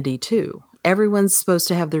dignity too. Everyone's supposed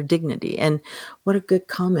to have their dignity. And what a good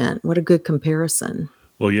comment. What a good comparison.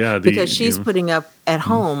 Well, yeah. Because she's putting up at Mhm.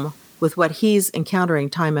 home with what he's encountering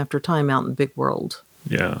time after time out in the big world.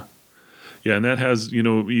 Yeah. Yeah, and that has,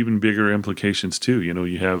 even bigger implications too.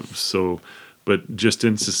 You have but just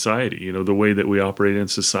in society, the way that we operate in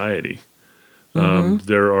society, Mm-hmm.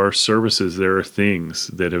 there are services, there are things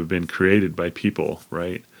that have been created by people,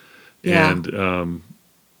 right? Yeah. And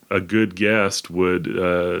a good guest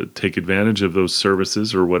would take advantage of those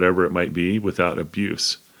services or whatever it might be without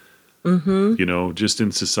abuse. Mm-hmm. Just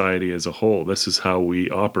in society as a whole, this is how we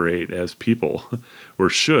operate as people, or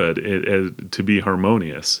should, to be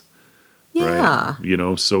harmonious. Yeah.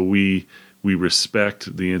 Right. So we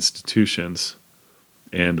respect the institutions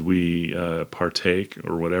and we partake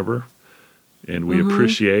or whatever, and we Mm-hmm.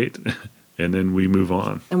 appreciate, and then we move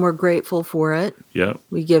on. And we're grateful for it. Yep.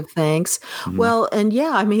 We give thanks. Mm. Well, and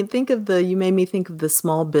yeah, I mean, you made me think of the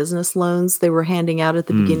small business loans they were handing out at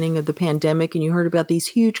the Mm. beginning of the pandemic. And you heard about these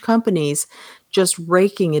huge companies just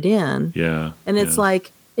raking it in. Yeah. And it's Yeah.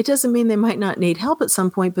 like, it doesn't mean they might not need help at some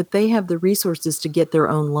point, but they have the resources to get their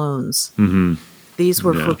own loans. Hmm. These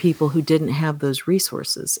were for Yeah. people who didn't have those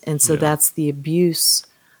resources. And so Yeah. that's the abuse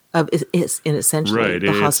of it's in essentially Right. the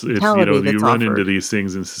It's hospitality you that's run into offered. these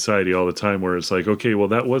things in society all the time where it's like, okay, well,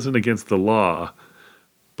 that wasn't against the law,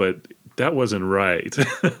 but that wasn't right.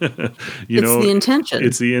 It's the intention.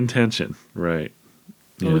 It's the intention. Right.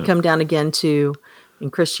 And we Yeah. come down again to, in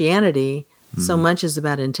Christianity, so Mm. much is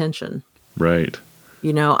about intention. Right.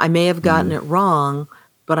 I may have gotten Mm. it wrong,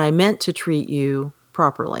 but I meant to treat you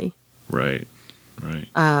properly. Right. Right.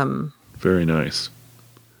 Um, Very nice.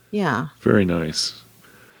 yeah. Very nice.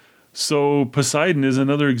 So Poseidon is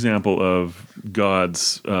another example of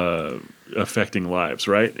God's affecting lives,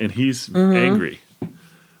 right? And he's Mm-hmm. angry,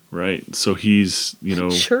 right? So he's,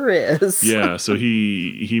 Sure is. yeah, so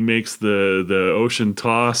he makes the ocean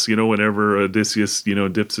toss, whenever Odysseus,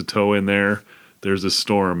 dips a toe in there, there's a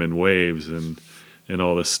storm and waves and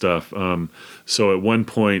all this stuff. So at one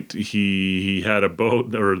point he had a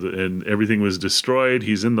boat and everything was destroyed.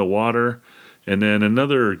 He's in the water, and then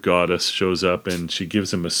another goddess shows up and she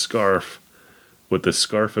gives him a scarf with the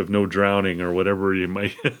scarf of no drowning or whatever you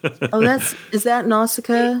might. Oh, is that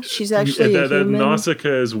Nausicaa? She's actually a that human.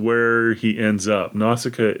 Nausicaa is where he ends up.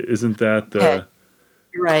 Nausicaa, isn't that the? Okay.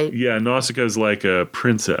 You're right. Yeah, Nausicaa is like a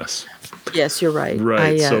princess. Yes, you're right.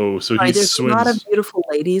 Right. So he there's swims. a lot of beautiful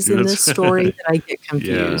ladies in this story that I get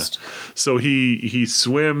confused. Yeah. So he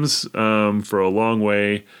swims for a long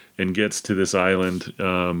way and gets to this island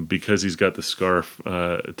because he's got the scarf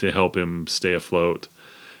to help him stay afloat.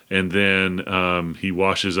 And then he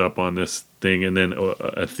washes up on this thing, and then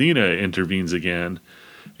Athena intervenes again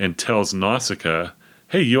and tells Nausicaa,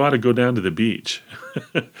 hey, you ought to go down to the beach.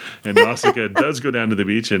 And Nausicaa does go down to the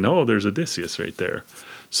beach, and there's Odysseus right there.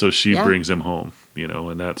 So she brings him home,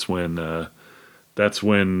 and that's when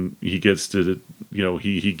he gets to,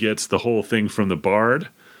 he gets the whole thing from the bard,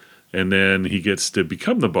 and then he gets to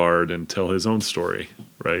become the bard and tell his own story,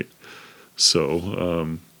 right?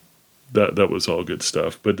 So that was all good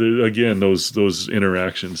stuff. But again, those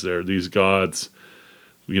interactions there, these gods,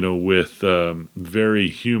 with very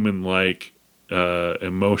human-like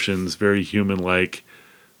emotions, very human-like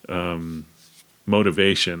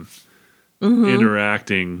motivation,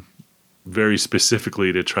 interacting very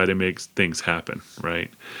specifically to try to make things happen, right?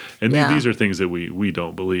 And these are things that we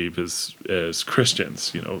don't believe as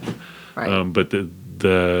Christians, Right. But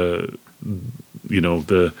the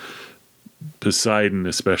Poseidon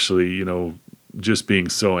especially, just being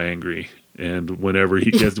so angry, and whenever he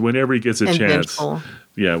gets a chance, vengeful.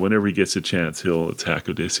 Whenever he gets a chance, he'll attack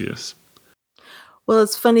Odysseus. Well,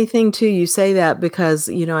 it's a funny thing too. You say that because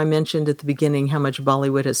I mentioned at the beginning how much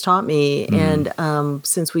Bollywood has taught me, and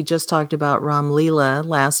since we just talked about Ram Leela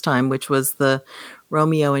last time, which was the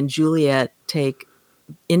Romeo and Juliet take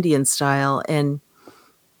Indian style, and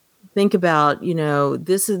think about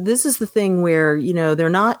this is the thing where they're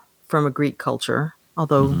not from a Greek culture,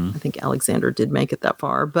 although I think Alexander did make it that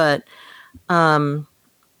far, but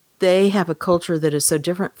they have a culture that is so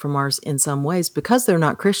different from ours in some ways because they're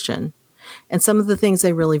not Christian. And some of the things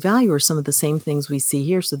they really value are some of the same things we see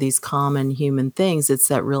here. So these common human things, it's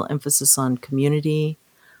that real emphasis on community,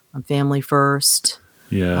 on family first,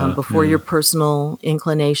 before your personal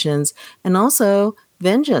inclinations. And also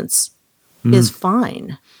vengeance is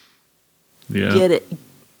fine. Yeah. Get it,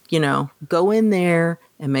 go in there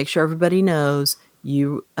and make sure everybody knows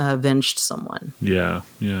you avenged someone. Yeah.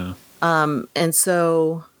 Yeah. And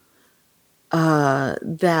so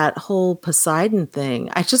that whole Poseidon thing,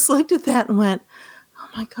 I just looked at that and went, oh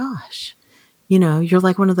my gosh, you're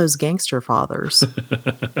like one of those gangster fathers.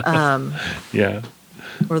 Yeah.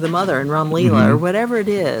 Or the mother in Ram Leela or whatever it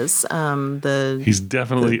is. He's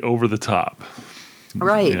definitely over the top.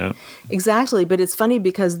 Right. Yeah. Exactly. But it's funny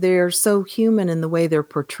because they're so human in the way they're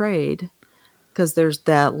portrayed, because there's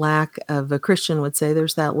that lack of, a Christian would say,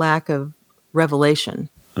 there's that lack of revelation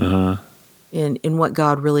in what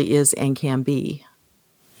God really is and can be.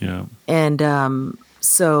 Yeah. And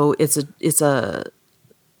so it's a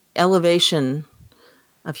elevation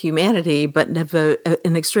of humanity, but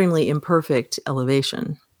an extremely imperfect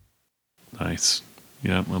elevation. Nice.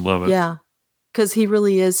 Yeah, I love it. Yeah. Because he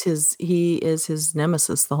really is his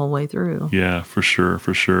nemesis the whole way through. Yeah, for sure,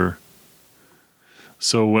 for sure.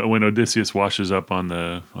 So when Odysseus washes up on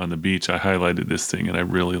the beach, I highlighted this thing, and I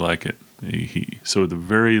really like it. So the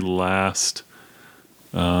very last,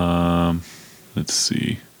 let's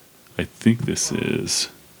see, I think this is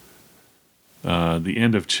the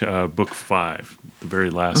end of book 5, the very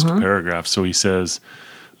last paragraph. So he says,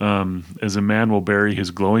 as a man will bury his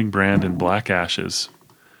glowing brand in black ashes,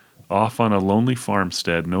 off on a lonely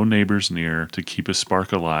farmstead, no neighbors near to keep a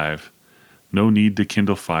spark alive, no need to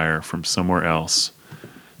kindle fire from somewhere else.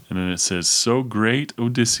 And then it says, so great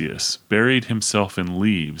Odysseus buried himself in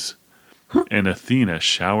leaves, and Athena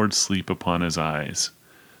showered sleep upon his eyes,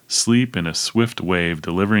 sleep in a swift wave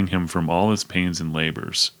delivering him from all his pains and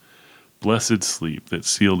labors, blessed sleep that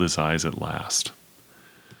sealed his eyes at last.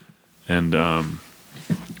 And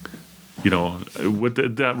what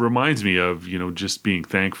that reminds me of, just being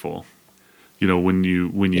thankful. When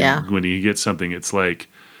you get something, it's like,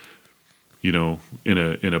 in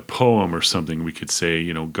a poem or something, we could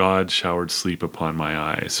say, God showered sleep upon my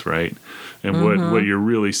eyes, right? And what you're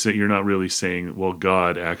really saying, you're not really saying, well,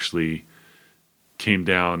 God actually came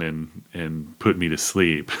down and put me to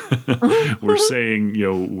sleep. We're saying,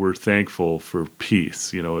 we're thankful for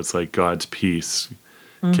peace. It's like God's peace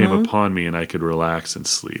came upon me and I could relax and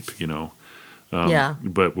sleep,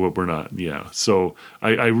 But what we're not, So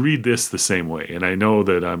I read this the same way, and I know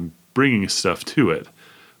that I'm bringing stuff to it,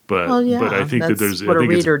 but I think that I think it's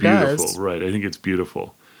beautiful, does. right? I think it's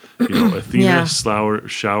beautiful. Athena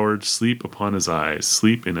showered sleep upon his eyes,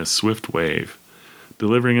 sleep in a swift wave,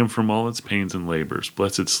 delivering him from all its pains and labors.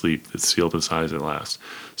 Blessed sleep that sealed his eyes at last.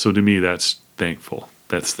 So to me, that's thankful.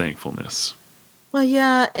 That's thankfulness. Well,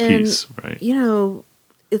 yeah, and peace, right?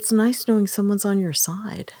 It's nice knowing someone's on your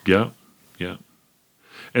side. Yeah.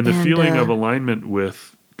 And the feeling of alignment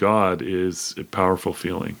with God is a powerful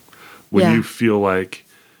feeling. When you feel like,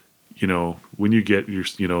 when you get your,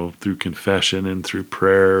 through confession and through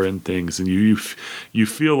prayer and things, and you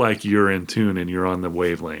feel like you're in tune and you're on the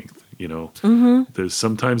wavelength. There's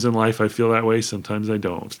sometimes in life I feel that way, sometimes I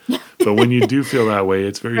don't. But when you do feel that way,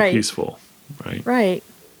 it's very peaceful, right? Right.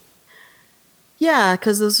 Yeah,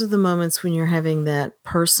 because those are the moments when you're having that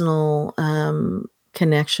personal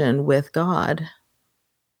connection with God.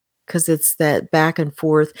 Because it's that back and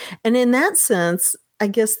forth. And in that sense, I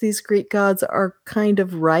guess these Greek gods are kind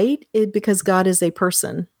of right because God is a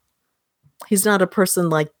person. He's not a person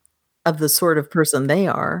like of the sort of person they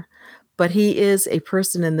are, but he is a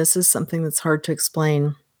person. And this is something that's hard to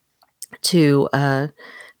explain to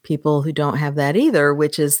people who don't have that either,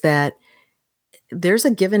 which is that there's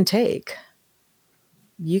a give and take.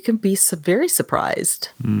 You can be very surprised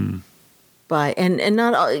by, and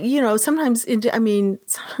not, sometimes,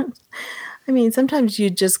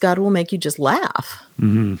 sometimes God will make you just laugh.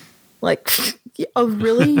 Mm-hmm. Like, oh,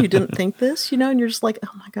 really? You didn't think this? And you're just like,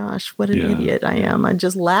 oh my gosh, what an idiot I am. I'm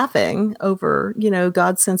just laughing over,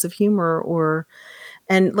 God's sense of humor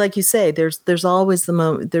and like you say, there's always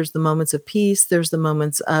there's the moments of peace. There's the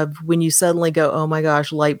moments of when you suddenly go, oh my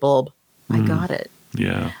gosh, light bulb. I got it.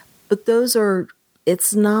 Yeah. But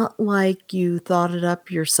it's not like you thought it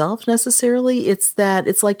up yourself necessarily. It's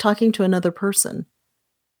like talking to another person.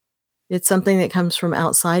 It's something that comes from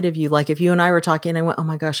outside of you. Like if you and I were talking, I went, oh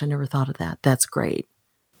my gosh, I never thought of that. That's great.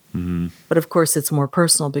 Mm-hmm. But of course, it's more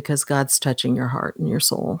personal because God's touching your heart and your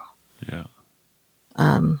soul. Yeah.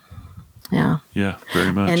 Yeah. Yeah,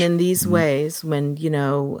 very much. And in these ways, when,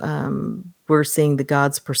 we're seeing the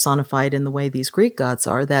gods personified in the way these Greek gods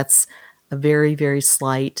are, that's a very, very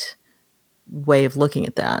slight way of looking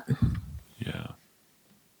at that. Yeah.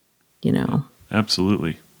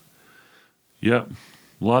 Absolutely. Yep.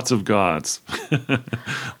 Lots of gods.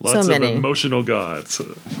 Lots so many. Of emotional gods.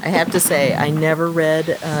 I have to say, I never read,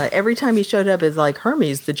 every time he showed up, it's like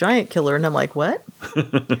Hermes, the giant killer. And I'm like, what?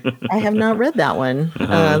 I have not read that one,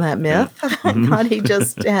 that myth. I thought he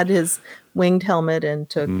just had his winged helmet and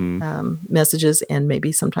took messages and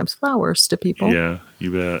maybe sometimes flowers to people. Yeah,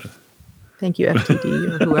 you bet. Thank you,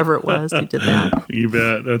 FTD, or whoever it was who did that. You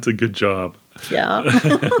bet. That's a good job. Yeah.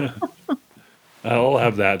 I'll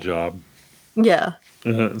have that job. Yeah.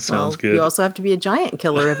 Sounds good. You also have to be a giant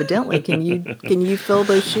killer, evidently. Can you fill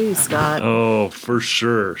those shoes, Scott? Oh, for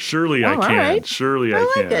sure. Surely I can. Right. Surely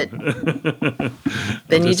I can. It.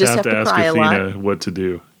 Then you just have to ask cry Athena a lot. what to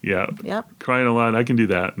do. Yeah. Yep. Crying a lot. I can do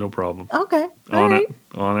that. No problem. Okay. On it.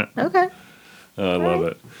 Okay. I love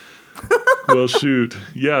it. Well, shoot.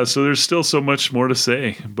 Yeah, so there's still so much more to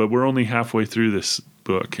say, but we're only halfway through this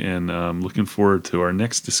book, and I'm looking forward to our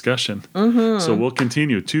next discussion. So we'll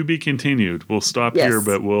continue. To be continued. We'll stop here,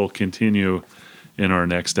 but we'll continue in our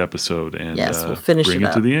next episode and we'll finish bring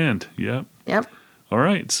it to the end. Yep. All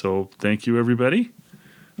right, so thank you, everybody.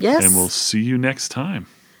 Yes. And we'll see you next time.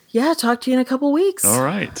 Yeah, talk to you in a couple weeks. All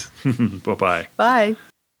right. Bye-bye. Bye.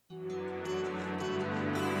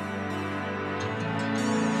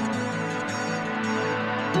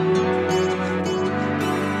 Thank you.